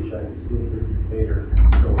need to check to see if this invader is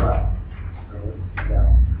still up. So let's do that.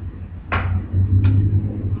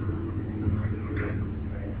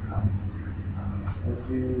 Let's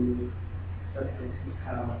do testing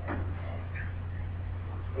count.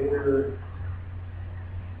 Invader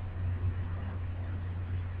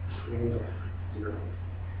 0.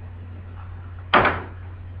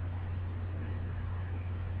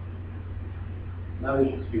 Now we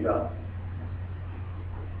should speed up.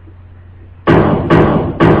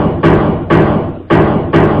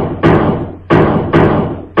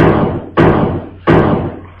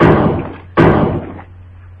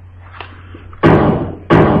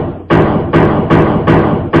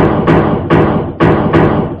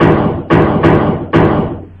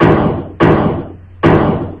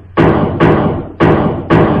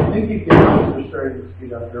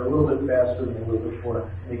 They're a little bit faster than they were before.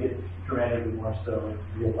 They get dramatically more so.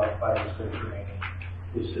 You get about 5 or 6 remaining.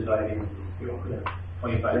 It's dividing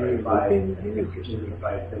 25 by 5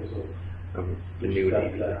 pixels. The new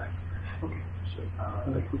DVI.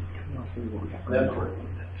 That's working.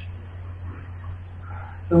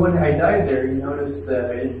 So when I died there, you notice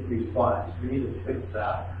that I didn't respond. So we need to fix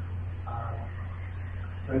that.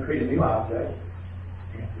 I'm going to create a new object.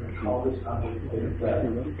 I'm going to call this object player.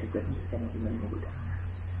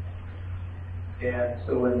 And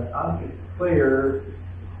so when the object player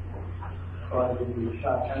causes the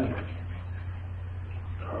shot enemy,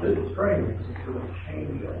 this frame is going to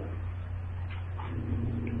change it.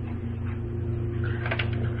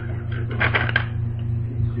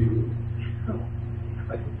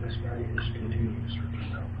 I think this value is continuous for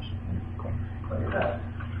Like that.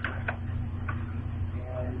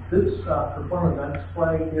 And this perform events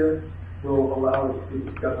flag here will allow us to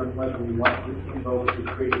govern whether we want to invoke to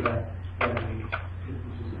create event when we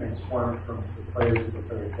just transform from the player to the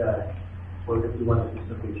player deck, or if we want to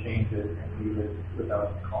simply change it and leave it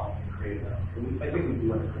without calling it create event. So I think we do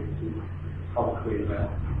want to call it create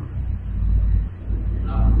event.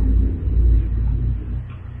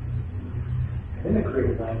 In the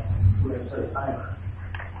create event, we're going to set a timer.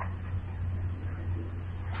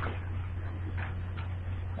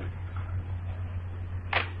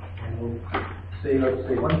 And we'll say, let's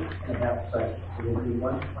say 1.5 seconds. So we'll do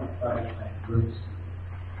 1.5 times room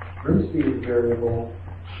speed. Room speed is a variable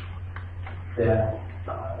that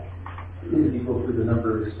is equal to the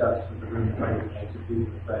number of steps that the room might execute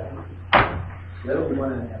in a second. So that'll be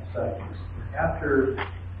 1.5 seconds. After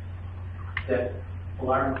that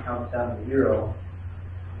alarm counts down to 0,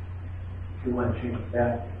 we want to change it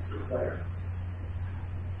back to the player.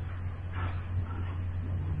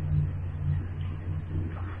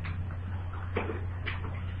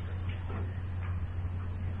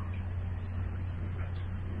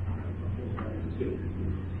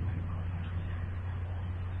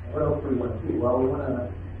 What else do we want to do? Well, we want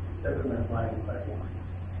to decrement lives by 1.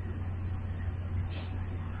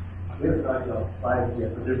 We haven't talked about lives yet,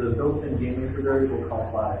 but there's a built-in game maker variable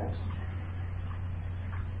called lives.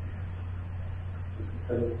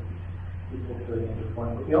 So equal to the end of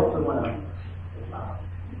 1. But we also want to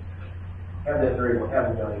have that variable have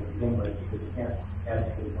the value to begin with, because you can't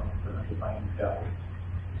add to one for an undefined value.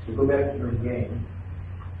 So go back to your game,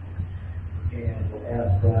 and we'll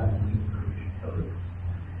add that information code.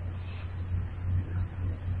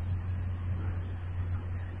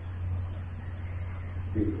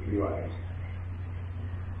 Three lives.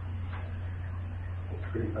 It's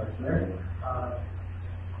pretty customary.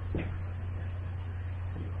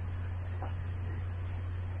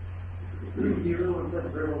 Do you really want that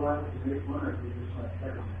variable line to be 1, or do you just want to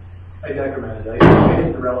decrement? I decremented. I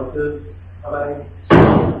hit the relative of I.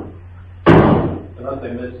 Unless I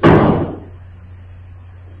missed it.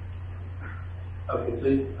 Okay, so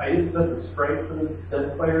I used set the sprite for the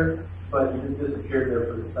dead player, but it just disappeared there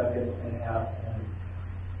for a second and a half, and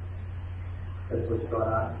that's what's going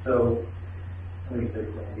on. So let me fix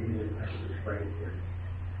that. We need to fix the sprite here.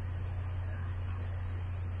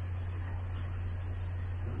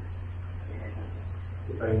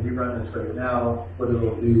 If I rerun this right now, what it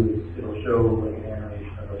will do is it'll show like an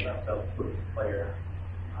animation of a messed up player.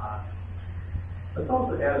 Let's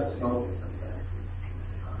also add smoke to something.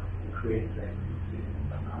 Create things.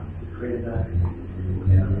 Create that.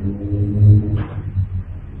 Yeah.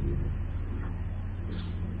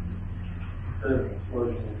 Instead of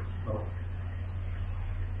explosion of smoke.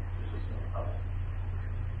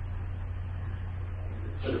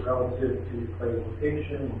 Set it relative to the player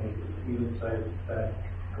location, we'll make it the medium size effect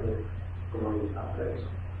with below the objects.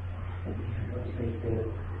 Let's make it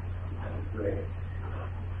gray.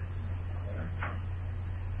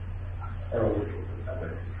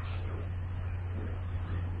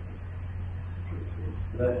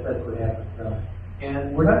 That's what happens now.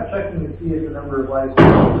 And we're not checking to see if the number of lives is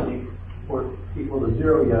equal to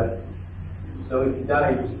 0 yet. So if you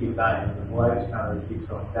die, you just keep dying. And the lives counter keeps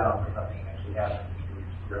going down, but nothing actually happens.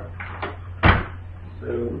 0. So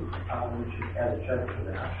we should add a check for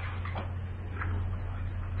that.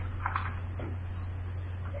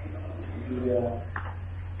 The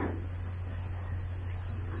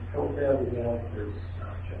control tab we have is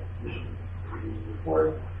check condition report.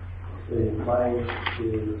 The life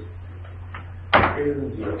is greater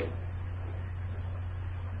than 0.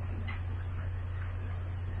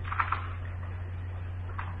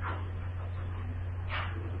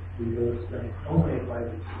 We go strength only applies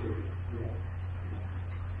to 0.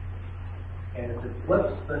 And if it's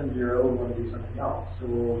less than 0, we want to do something else. So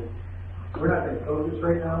we're not going to code this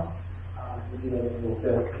right now. We do that in a little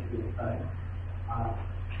bit at the time.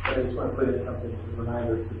 But I just want to put in something as a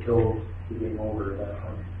reminder to build the game over that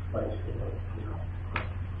one life scale.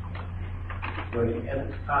 So I can end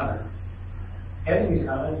this timer. Adding these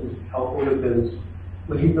comments is helpful because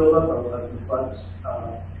when you build up a complex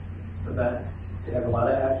event, it has a lot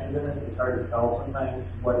of actions in it. It's hard to tell sometimes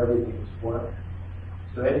what everything's for.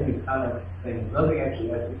 So adding these comment things, nothing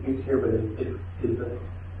actually executes here, but it is a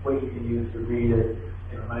way you can use to read it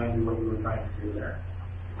and remind you what you were trying to do there.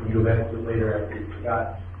 When you go back to it later after you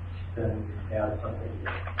forgot, then you add something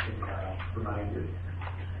that can remind you.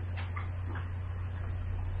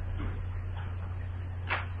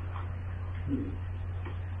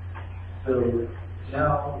 So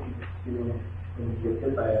now, when you get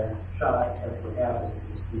hit by a shot, that's what happens,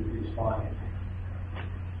 you keep respawning.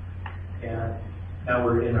 And now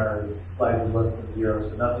we're in our lives is less than 0,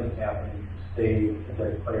 so nothing's happening. You stay a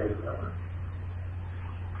dead player forever.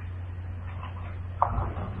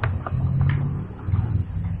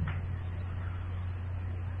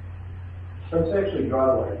 So let's actually draw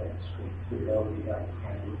the right screen to the LED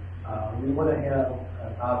handy. We want to have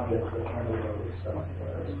an object that handles all this stuff for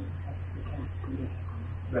us.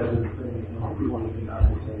 Rather than putting it in the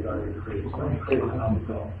object that we already created. So I'm going to create an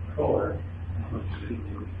controller.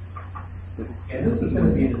 And this is going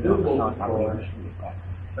to be an invisible controller,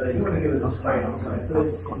 but I do want to give it a sprite. So I put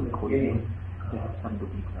it in the game.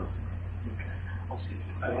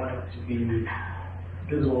 I want it to be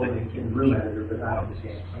visible in the room editor, but not in the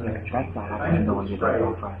game. So I'm going to find the sprite,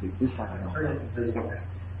 turn it invisible.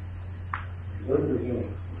 Go to the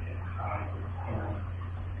game.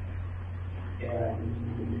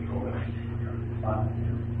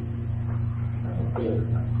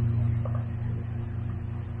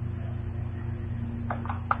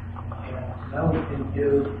 Now we can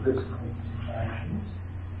give this actions.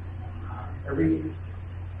 Every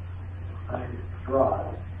time you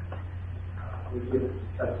draw it, we give it a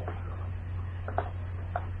text.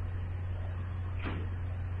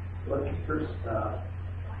 Let's first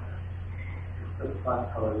put the font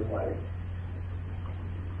color is white.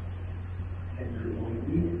 And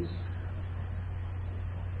we use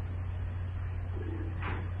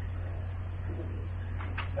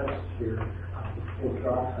text here full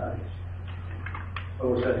draw size. So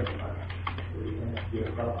we're setting the font. We're going to be a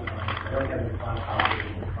font. I don't have any font options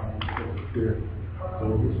in the font here. So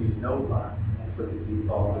we'll just use no font and put the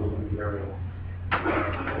default in the area. If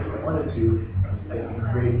I wanted to, I can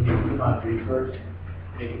create a font resource,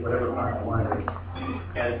 make whatever font I wanted,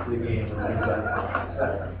 add it to the game, and then that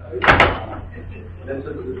set. This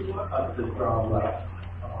is up to draw left.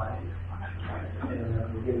 And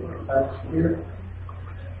then we give it a text here.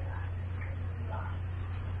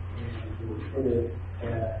 And we'll put it at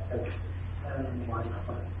 10 line.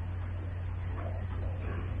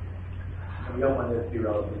 And we don't want it to be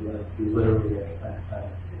relative, we want it to be literally at 10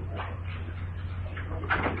 times.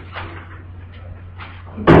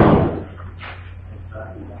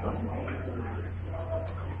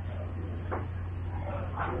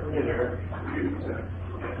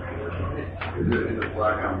 Is it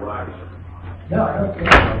black on black? No, I don't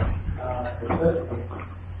think so.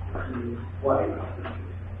 It's white.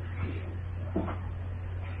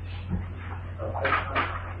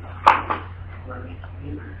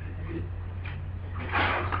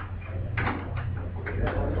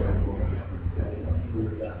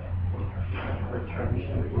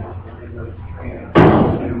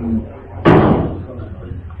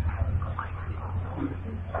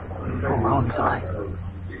 Oh, wrong side.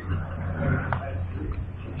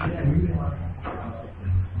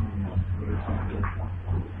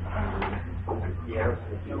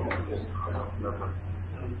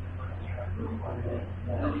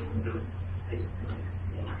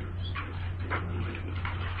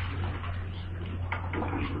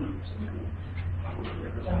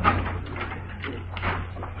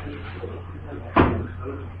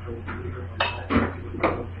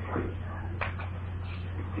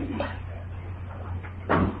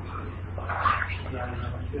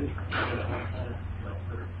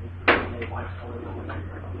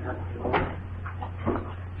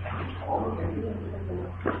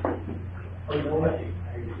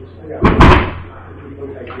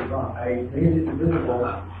 I made it invisible,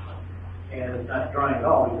 and it's not drawing at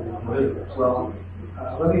all because it's invisible. Well,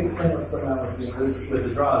 let me explain what's going on with the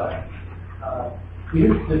draw event. We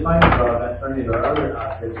didn't define the draw event for any of our other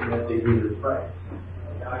objects, and that they do this right.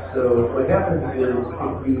 So what happens is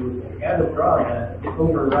if you add a draw event, it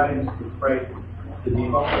overrides the sprite, the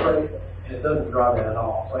default sprite, and it doesn't draw that at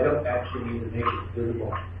all. So I don't actually need to make it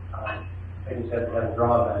visible. I just have to have a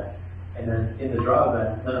draw event. And then in the draw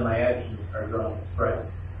event, none of my actions are drawing the sprite.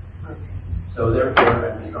 So therefore,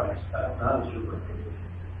 I'm just drawing not a super.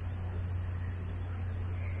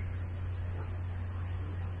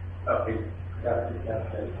 Okay, got it.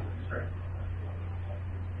 Right.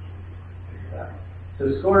 that.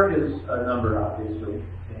 So score is a number, obviously,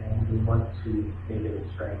 and we want to make it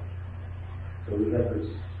a string. So we have this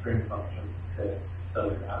string function that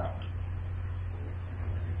does that.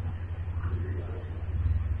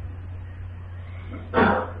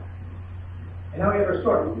 And now we have our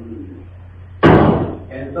score.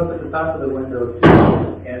 And it's up at the top of the window too.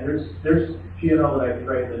 And there's P&L that I could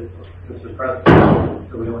write that was suppressed,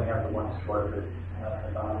 so we only have the one score that at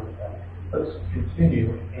the bottom of that. Let's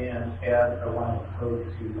continue and add a line of code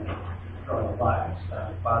to draw the lines at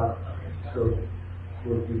the bottom. So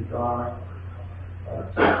we'll do draw.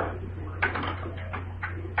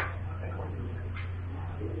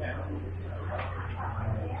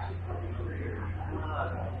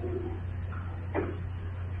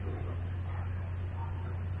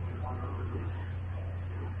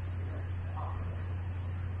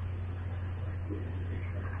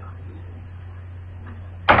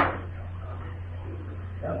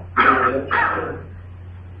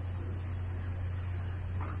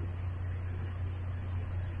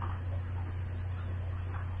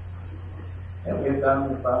 And we have down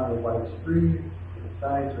the bottom of flags 3, to the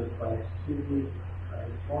sides with flags 2,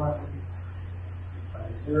 flags 1,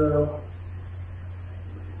 flags 0,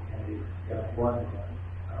 and we've got 1.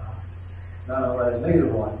 Now flag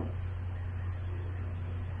 -1.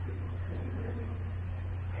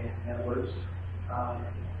 And that works.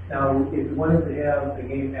 Now, if we wanted to have the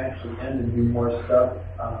game actually end and do more stuff,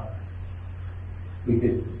 we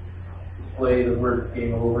could display the word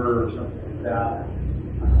game over or something like that.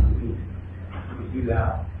 We could do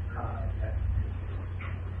that.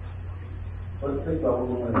 Let's think about what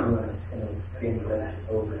we want to do in a game that's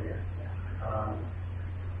over here.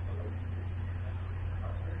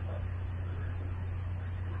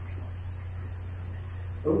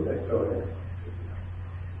 Oops, let's go ahead.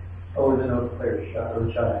 Oh, the no player shot or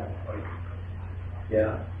shot.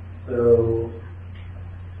 Yeah. So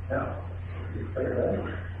now, player right?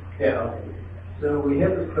 Yeah. Okay. So we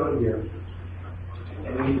have this code here,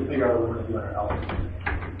 and we need to figure out what we're going to do on our algorithm.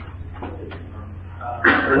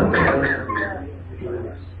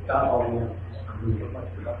 Got all the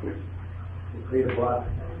inputs. We'll create a block,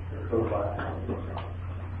 code block.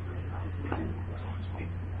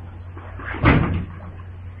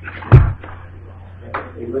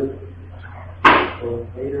 Stay with. So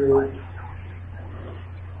later,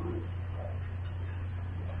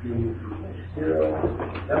 the 0,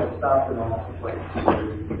 that will stop it all the place.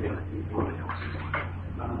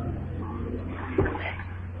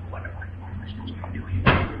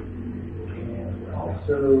 And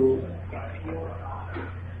also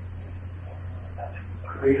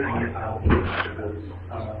creating an output for this.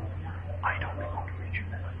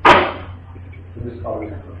 This is called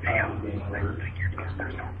game over.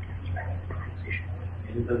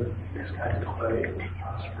 And it doesn't kind of play.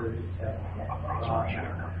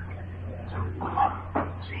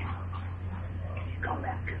 Come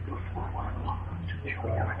back before 1 o'clock to show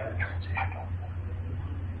you how to transition.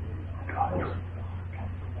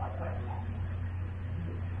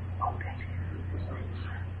 Okay.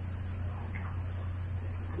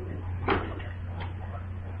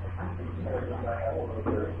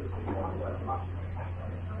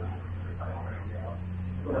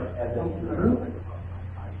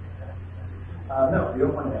 No, you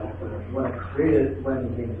don't want to add it. You want to create it when the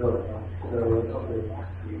game's over. So let's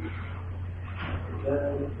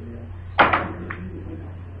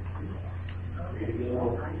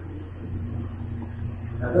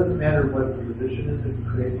now it doesn't matter what the position is if you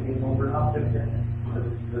create a game over object here, because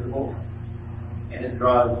it's visible, and it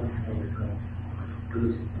draws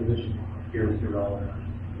this position here is irrelevant.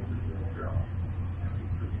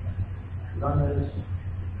 Run this.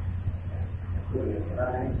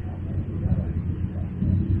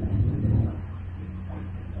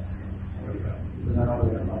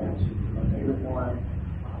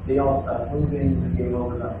 They all stop moving, the game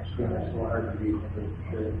over on the screen. It's so hard to read the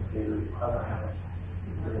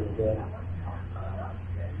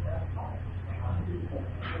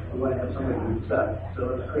we want to have somebody reset, so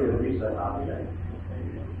let's create a reset object.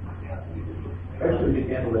 Actually, we can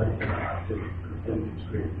handle that to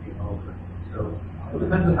create the game over. So it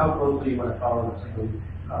depends on how closely you want to follow the single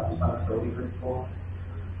responsibility principle.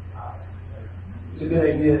 It's a good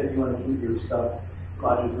idea if you want to keep your stuff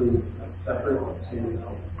logically separate to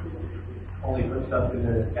only put stuff in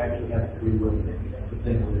there that actually has to do with the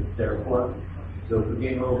thing that it's there for. So for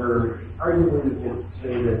game over, arguably we could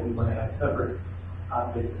say that we want to have separate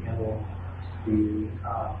objects to handle the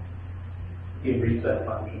game reset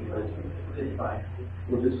function, but it's fine.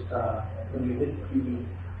 We'll just, when you hit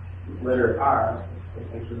the letter R, let's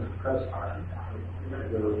make sure to press R.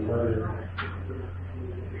 So the letter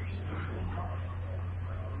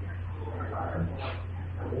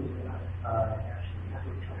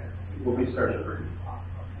Will be started.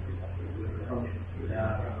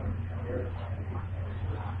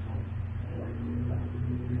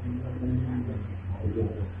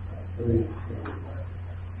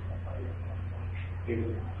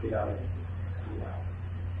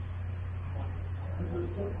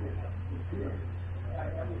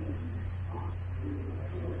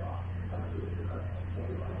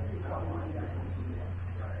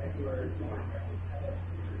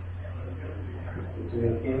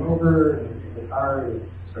 Game over, the car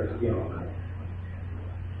starts game over.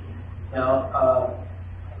 Now,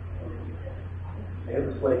 I have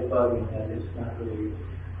a slight bug in that it's not really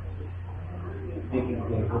making the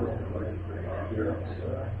game work for zero, so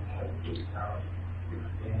I just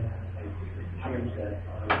and I changed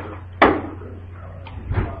that.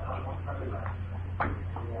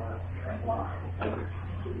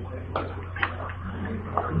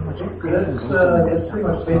 That's pretty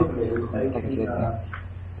much basically it.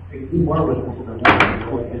 I can do more with it.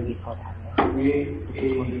 Create a,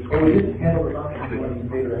 we didn't handle the function when you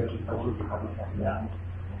made it actually. Yeah.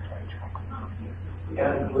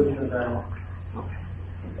 Add a collision event.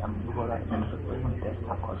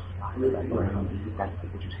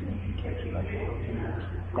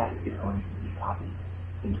 That is going to be copied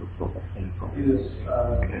into a flow that's saying for Do this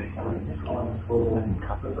on global.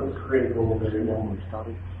 Let's create a global variable. when we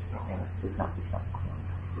started, and it's not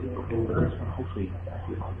hopefully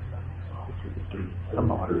it's getting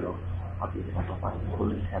some audio. I'll give it we'll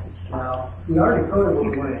just have it. Now, we already coded what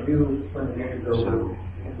we want to do when the game goes over.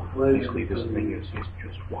 Basically, this thing is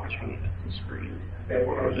just watching it at the screen,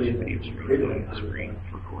 or this video screen, the screen,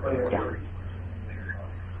 recording there.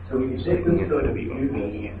 So we can take this It's going code to be and use OB,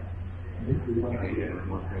 it. and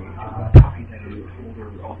copy that into a folder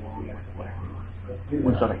along with whatever.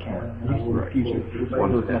 Once I can. In the future,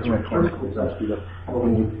 one of those natural chemicals will speed up.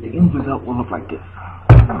 The end result will look like this.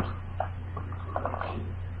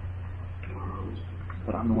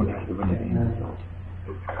 But I'm the one that has to run the end result.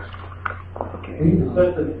 Okay. We can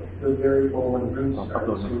set the variable when the room starts.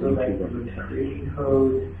 So we go back to the creation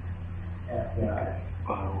code.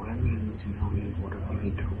 What I need to know is what do I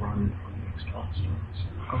need to run for the next class starts.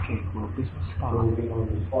 Okay, well, this will So stop. we'll go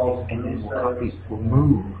to false. And then we'll copy, we'll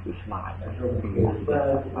move the slide. We'll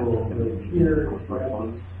go here.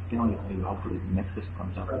 Then only thing, hopefully, the next system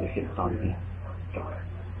comes up, it hits start again.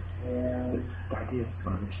 And The idea is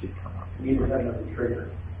going to eventually come up. we need to have another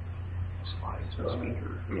trigger. Slides and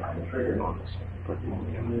speaker. Yeah, The trigger. On the same. but the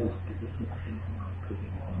idea is, this is nothing because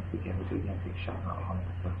we can do that big shot on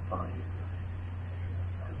the fine.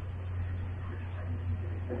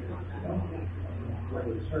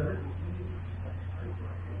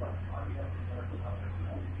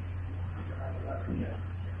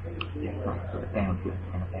 Yeah, so the down here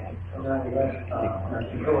kind of bad. And then we got, our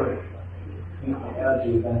controller, we can add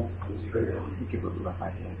the event to this trigger. You give it a rough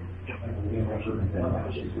idea. And the game Actually, then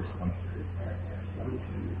I'll shoot this one.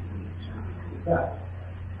 Yeah.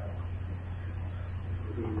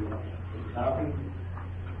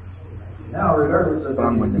 Now, regardless of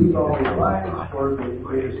I'm if with you use them. all your lines or the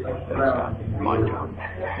greatest special ground. My job.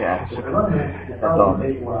 Yeah, If you run this, it that's all.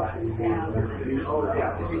 probably takes a while.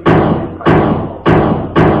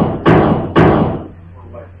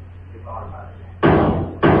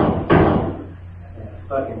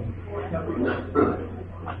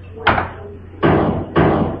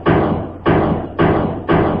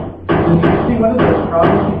 See, one of the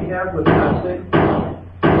problems that you have with testing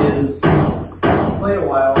is you have to play a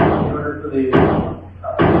while in order for the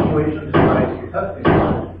situation to rise your testing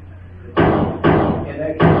for. And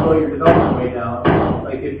that can slow your development way down.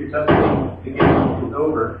 Like if you're testing the game is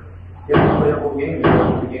over, you have to play the whole game in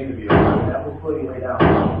order for the game to be over, and that will slow you way down.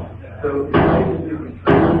 So it's nice if you can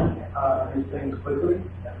trigger these things quickly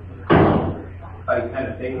by kind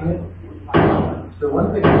of taking it. So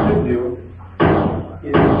one thing I could do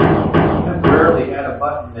is temporarily add a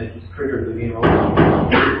button that just triggers the game over.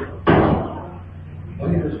 Let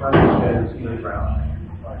me just run these guys in the ground.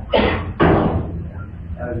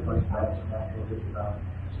 Add a point back, so that will get around.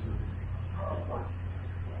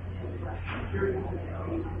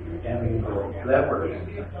 And we can go. So that works.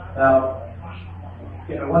 Now,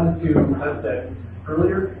 if I wanted to test that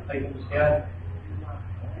earlier, I can just add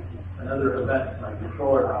another event to my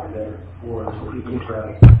controller out there for the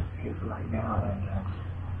interest. Right now,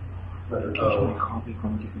 Let it occasionally go. copy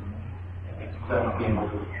from different That game will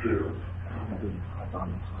go through.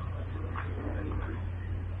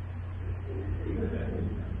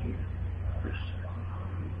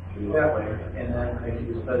 That way, and then I can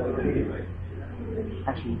just set the video.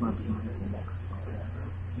 Actually, you're going to be in the next.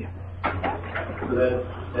 Yeah. So that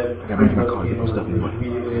Yeah, pretty my much card came is over definitely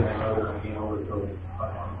immediately, and I know that I'm being overfilled.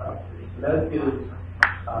 So that is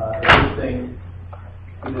a good thing.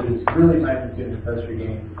 Because it's really time consuming to test your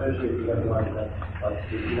game, especially if you have a lot of that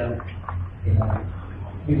complexity to them. And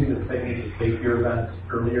using this technique to take your events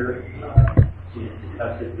earlier, to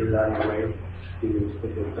test it, get it out of your way, is a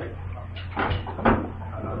good thing.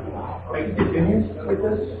 I can continue with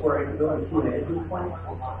this, or I can go into Q&A at this point.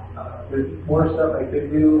 There's more stuff I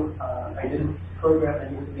could do. I didn't program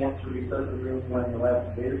anything yet to reset the room when the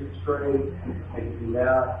lab conveyor is destroyed. I could do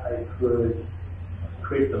that. I could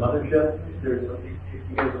create the mothership. There's something, if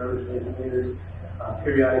you guys notice, there's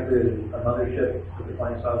periodically a mothership with the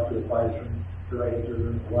flying saucer that flies from the right to the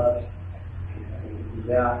room to the left. I can do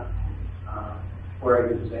that. Or I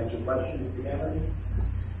could just answer questions if you have any.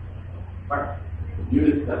 Mark?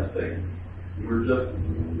 Unit testing, you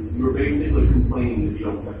were basically complaining that you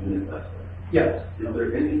don't have unit testing. Yes. Is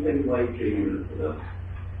there anything like J-unit for this?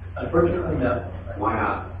 Unfortunately, no. Why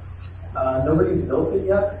not? Nobody's built it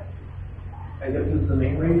yet. I guess this is the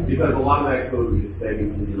main reason. Because a lot of that code is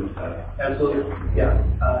begging for unit testing. Absolutely, yeah.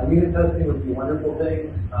 Unit testing would be a wonderful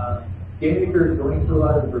thing. GameMaker is going through a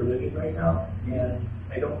lot of revision right now, and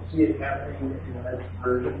I don't see it happening in the next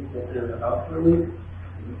version that they're about to release.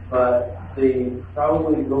 But they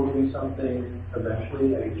probably will do something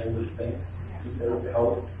eventually, I would think, to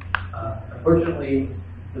help. Unfortunately,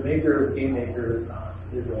 the maker of GameMaker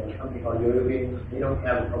is a company called Yo-Yo Games. They don't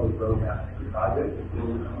have a public roadmap for the project,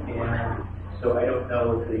 and so I don't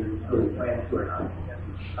know if they really plan to or not.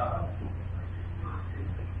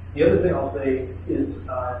 The other thing I'll say is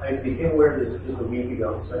I became aware of this just a week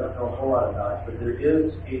ago, so I don't know a whole lot about it, but there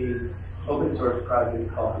is a open source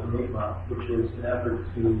project called Enigma, which is an effort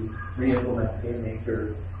to re-implement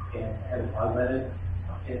GameMaker and kind of augment it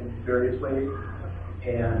in various ways.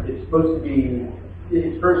 And it's supposed to be,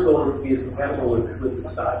 its first goal is to be as compatible with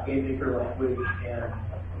the stock GameMaker language and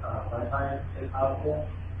runtime as possible.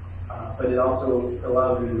 But it also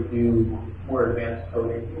allows you to do more advanced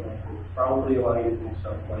coding, and probably allow you to do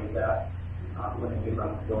stuff like that when you get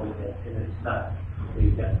around to building it, and it's not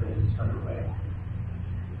completely yet, but it's underway.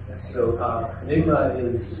 So Enigma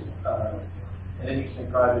is an interesting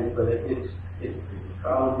project, but it's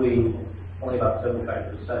probably only about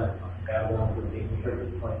 75% compatible with the GameMaker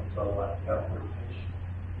at this point, so a lot to go.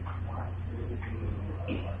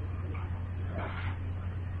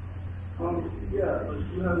 Yeah, but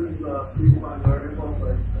you have these predefined variables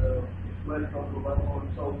like length of the level and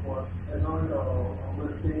so forth, and on the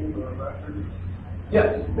listing or records. Yes,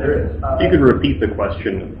 there is. You could repeat the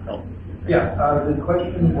question. Yeah, the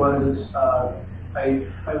question was, I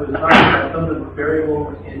was talking about some of the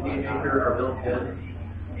variables in GameMaker are built in,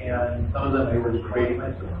 and some of them I was creating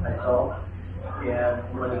myself, and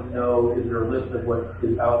I wanted to know, is there a list of what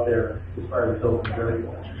is out there as far as built-in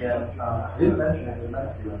variables? And I didn't mention it in the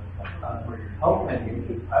message. Help menu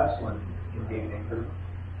is excellent in GameMaker.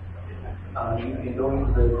 You can go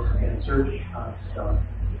into this and search stuff,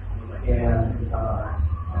 and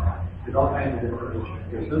there's all kinds of information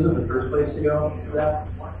here. So this is the first place to go for that.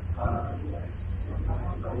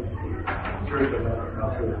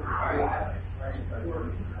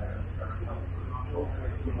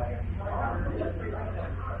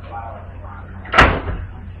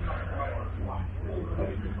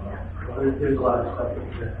 There's a lot of stuff in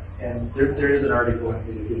here. And there is an article in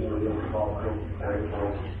here that gives you a real involved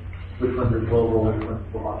variables, which ones are global, which ones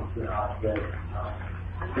belong to an object.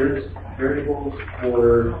 There's variables for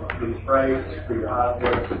your sprites, for your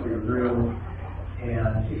objects, for your room,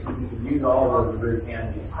 and you can use all of those very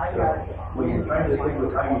handy. So when you're trying to think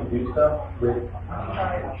of how you do stuff with,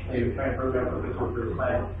 you're trying to program for this for the first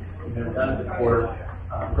time, you've never done it before,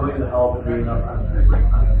 going to the help and reading up on the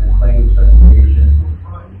language specification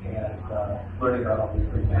and learning about all these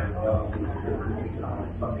things and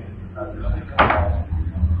functions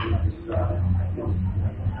is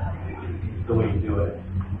the way you do it.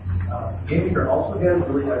 GameMaker also has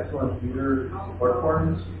really excellent user support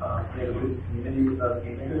forums. They have a good community of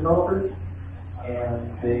GameMaker developers, and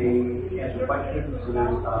they answer questions. So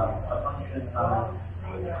there's a function on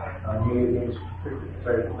Video Games,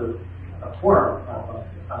 sorry, there's a forum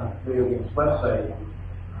on Video Games website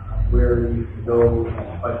where you can go and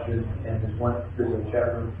ask questions, and there's a chat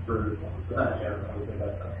room for, not a chat room, but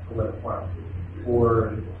a web forum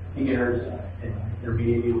for beginners and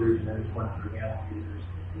intermediate users, and there's one for advanced users.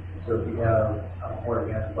 So if you have more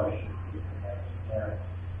advanced questions, you can ask there.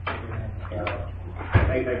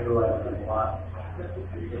 I realized there's a lot. In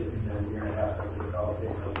a year and a half of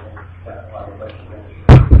developing, got a lot of questions.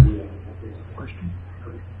 Question?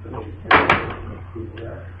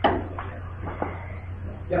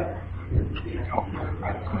 Yeah.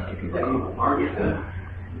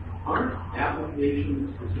 Aren't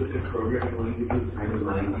application-specific programming languages kind of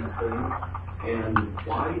language things? And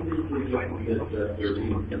why did they just admit that they're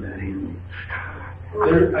being implemented?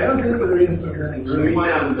 I don't think that they're implementing Ruby. Why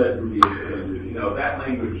not that Ruby is, that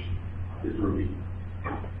language is Ruby?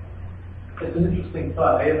 It's an interesting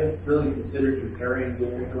thought. I haven't really considered comparing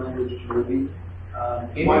GameMaker language to Ruby.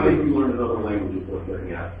 Why did you learn another language worth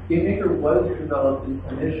looking at? GameMaker was developed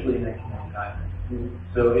initially in 1999,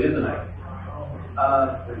 so it is an item.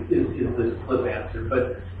 Is the flip answer.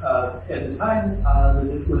 But at the time that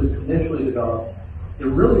it was initially developed, there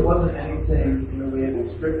really wasn't anything in the way of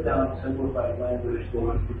a stripped down, simplified language that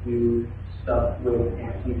you could do stuff with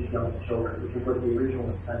and teach young children, which is what the original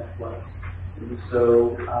intent was.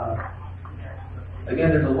 So, again,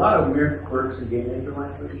 there's a lot of weird quirks in GameMaker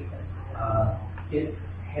language. It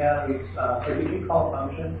has, so if you call a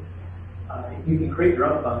function, you can create your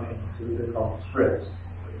own functions, so they're called scripts.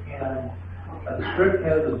 And the script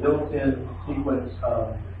has a built-in sequence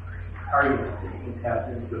of arguments that you can pass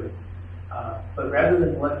into it. But rather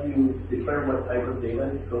than let you declare what type of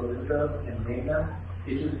data goes into them and name them,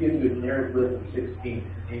 it just gives you a generic list of 16,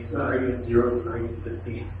 names argument 0 to argument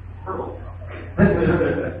 15.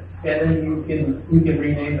 And then you can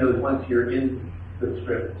rename those once you're in the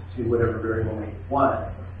script to whatever variable name you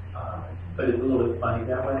want. But it's a little bit funny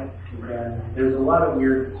that way. And there's a lot of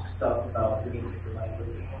weird stuff about the GameMaker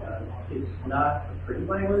language. It's not a pretty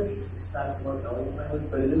language, it's not the most elegant language,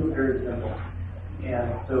 but it is very simple.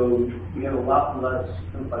 And so you have a lot less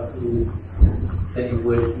complexity than you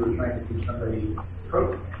would if you were trying to teach somebody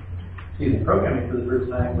programming for the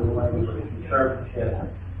first time with a language like C#, which has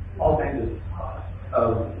all kinds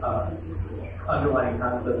of underlying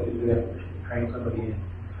concepts that you have to train somebody in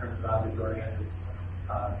terms of object-oriented.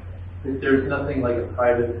 There's nothing like a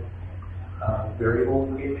private variable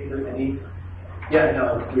in GameMaker. Yeah, I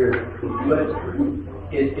know, it's weird, but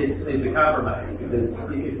it's a compromise, because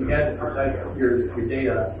if you had to protect your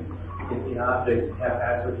data in objects and have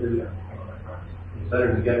access to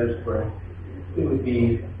setters and getters for it, it would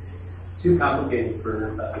be too complicated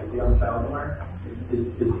for a young child to learn,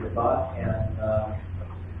 is the thought. And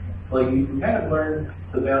you can kind of learn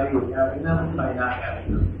the value of having them by not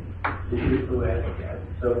having them. It's just the way I look at it.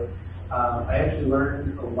 So I actually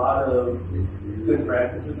learned a lot of good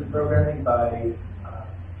practices in programming by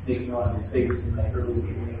making a lot of mistakes in my early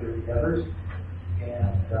GameMaker endeavors.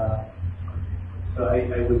 And so I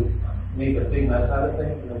would make a big mess out of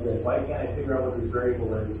things, and I'd be like, why can't I figure out what this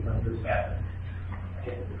variable is when this happens?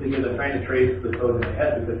 Because I'm trying to trace the code in my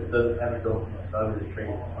head because it doesn't have a built-in other to trace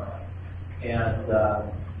it. And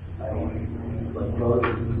I well,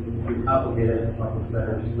 it's too complicated and come up with a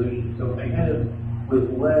better solution. So I kind of was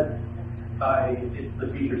led by the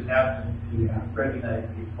feature's absence to recognize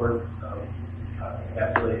the importance of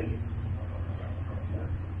encapsulation,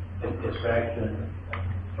 abstraction,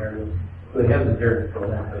 narrative. So it has a narrative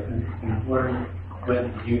program, but you learn when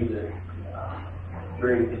to use it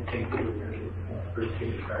very instinctively when you first get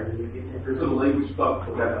started. So the language stuff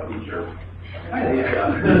with that feature. Yeah.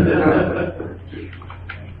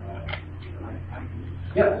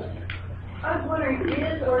 Yes. I was wondering,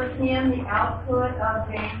 is or can the output of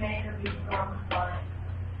GameMaker be storm compliant?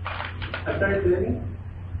 I'm sorry, say that again?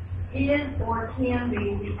 Is or can be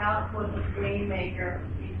the output of GameMaker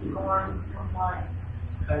be storm compliant?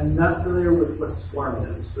 I'm not familiar with what Swarm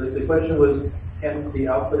is. So the question was, can the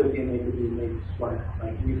output of GameMaker be made Swarm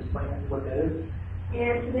compliant? Can you explain what that is?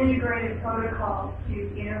 It's an integrated protocol to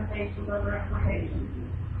interface with other applications.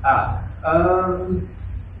 I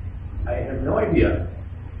have no idea.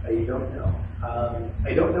 I don't know.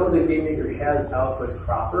 I don't know that GameMaker has output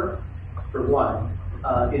proper, for one.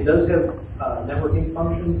 It does have networking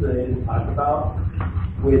functions that I didn't talk about,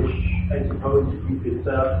 which I suppose you could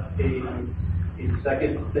set up a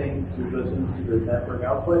second thing to listen to the network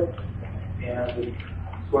output, and if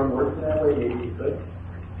Swarm works in that way, maybe it could.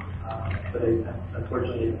 But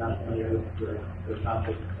unfortunately, I'm not familiar with the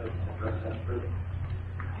concept of address that first.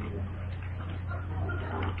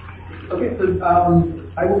 Okay, so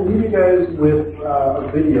I will leave you guys with a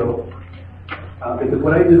video, because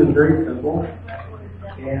what I did is very simple,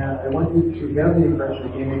 and I want you to have the impression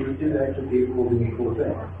that GameMaker is actually capable of doing cool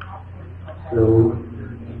things. So,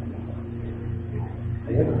 I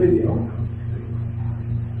have a video.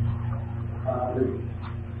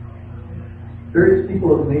 Various people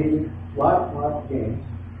have made lots and lots of games,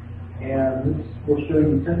 and this will show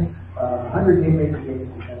you 100 GameMaker games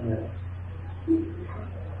in 10 minutes.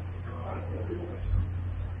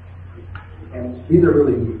 And these are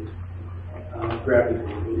really neat,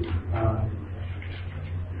 graphically.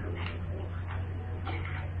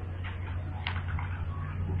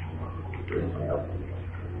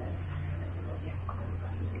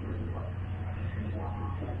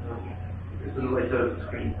 side of the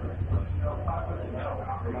screen.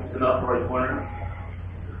 In the upper right corner.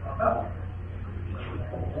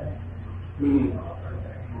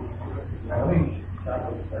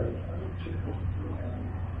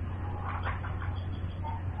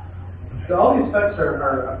 So all these specs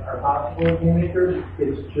are possible in Game Maker.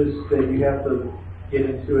 It's just that you have to get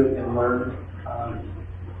into it and learn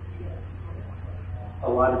a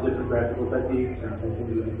lot of different graphical techniques and things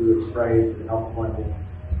you can do with sprites and alpha blending,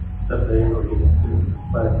 stuff that I never get into.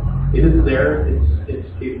 But it is there. It's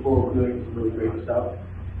capable of doing some really great stuff,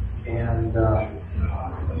 and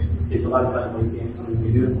it's a lot of fun to make games and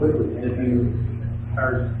you do it quickly. And if you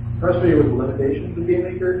are frustrated with the limitations of Game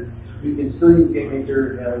Maker, you can still use Game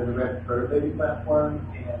Maker as a direct prototyping platform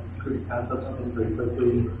and create concepts on things very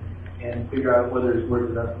quickly and figure out whether it's worth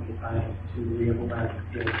investing the time to re-implement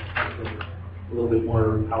something a little bit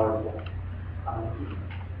more powerful.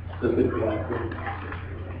 Specifically,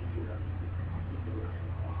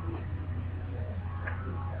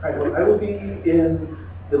 Alright, well, I will be in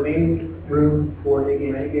the main room for A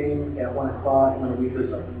Game, Any Game at 1 o'clock when we get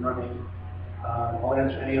something running. I'll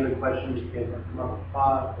answer any other questions you guys want to come up with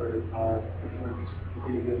Bob, or if you want to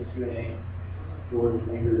continue to do Q&A for the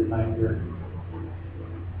remainder of the time here.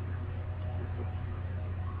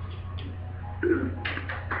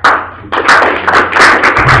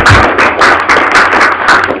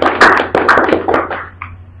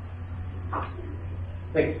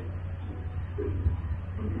 Thanks.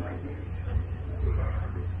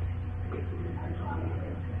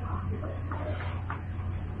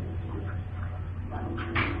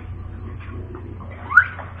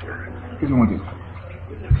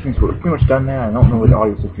 Since we're pretty much done now, I don't know what the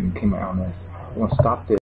audio system came out on this. I'm going to stop this.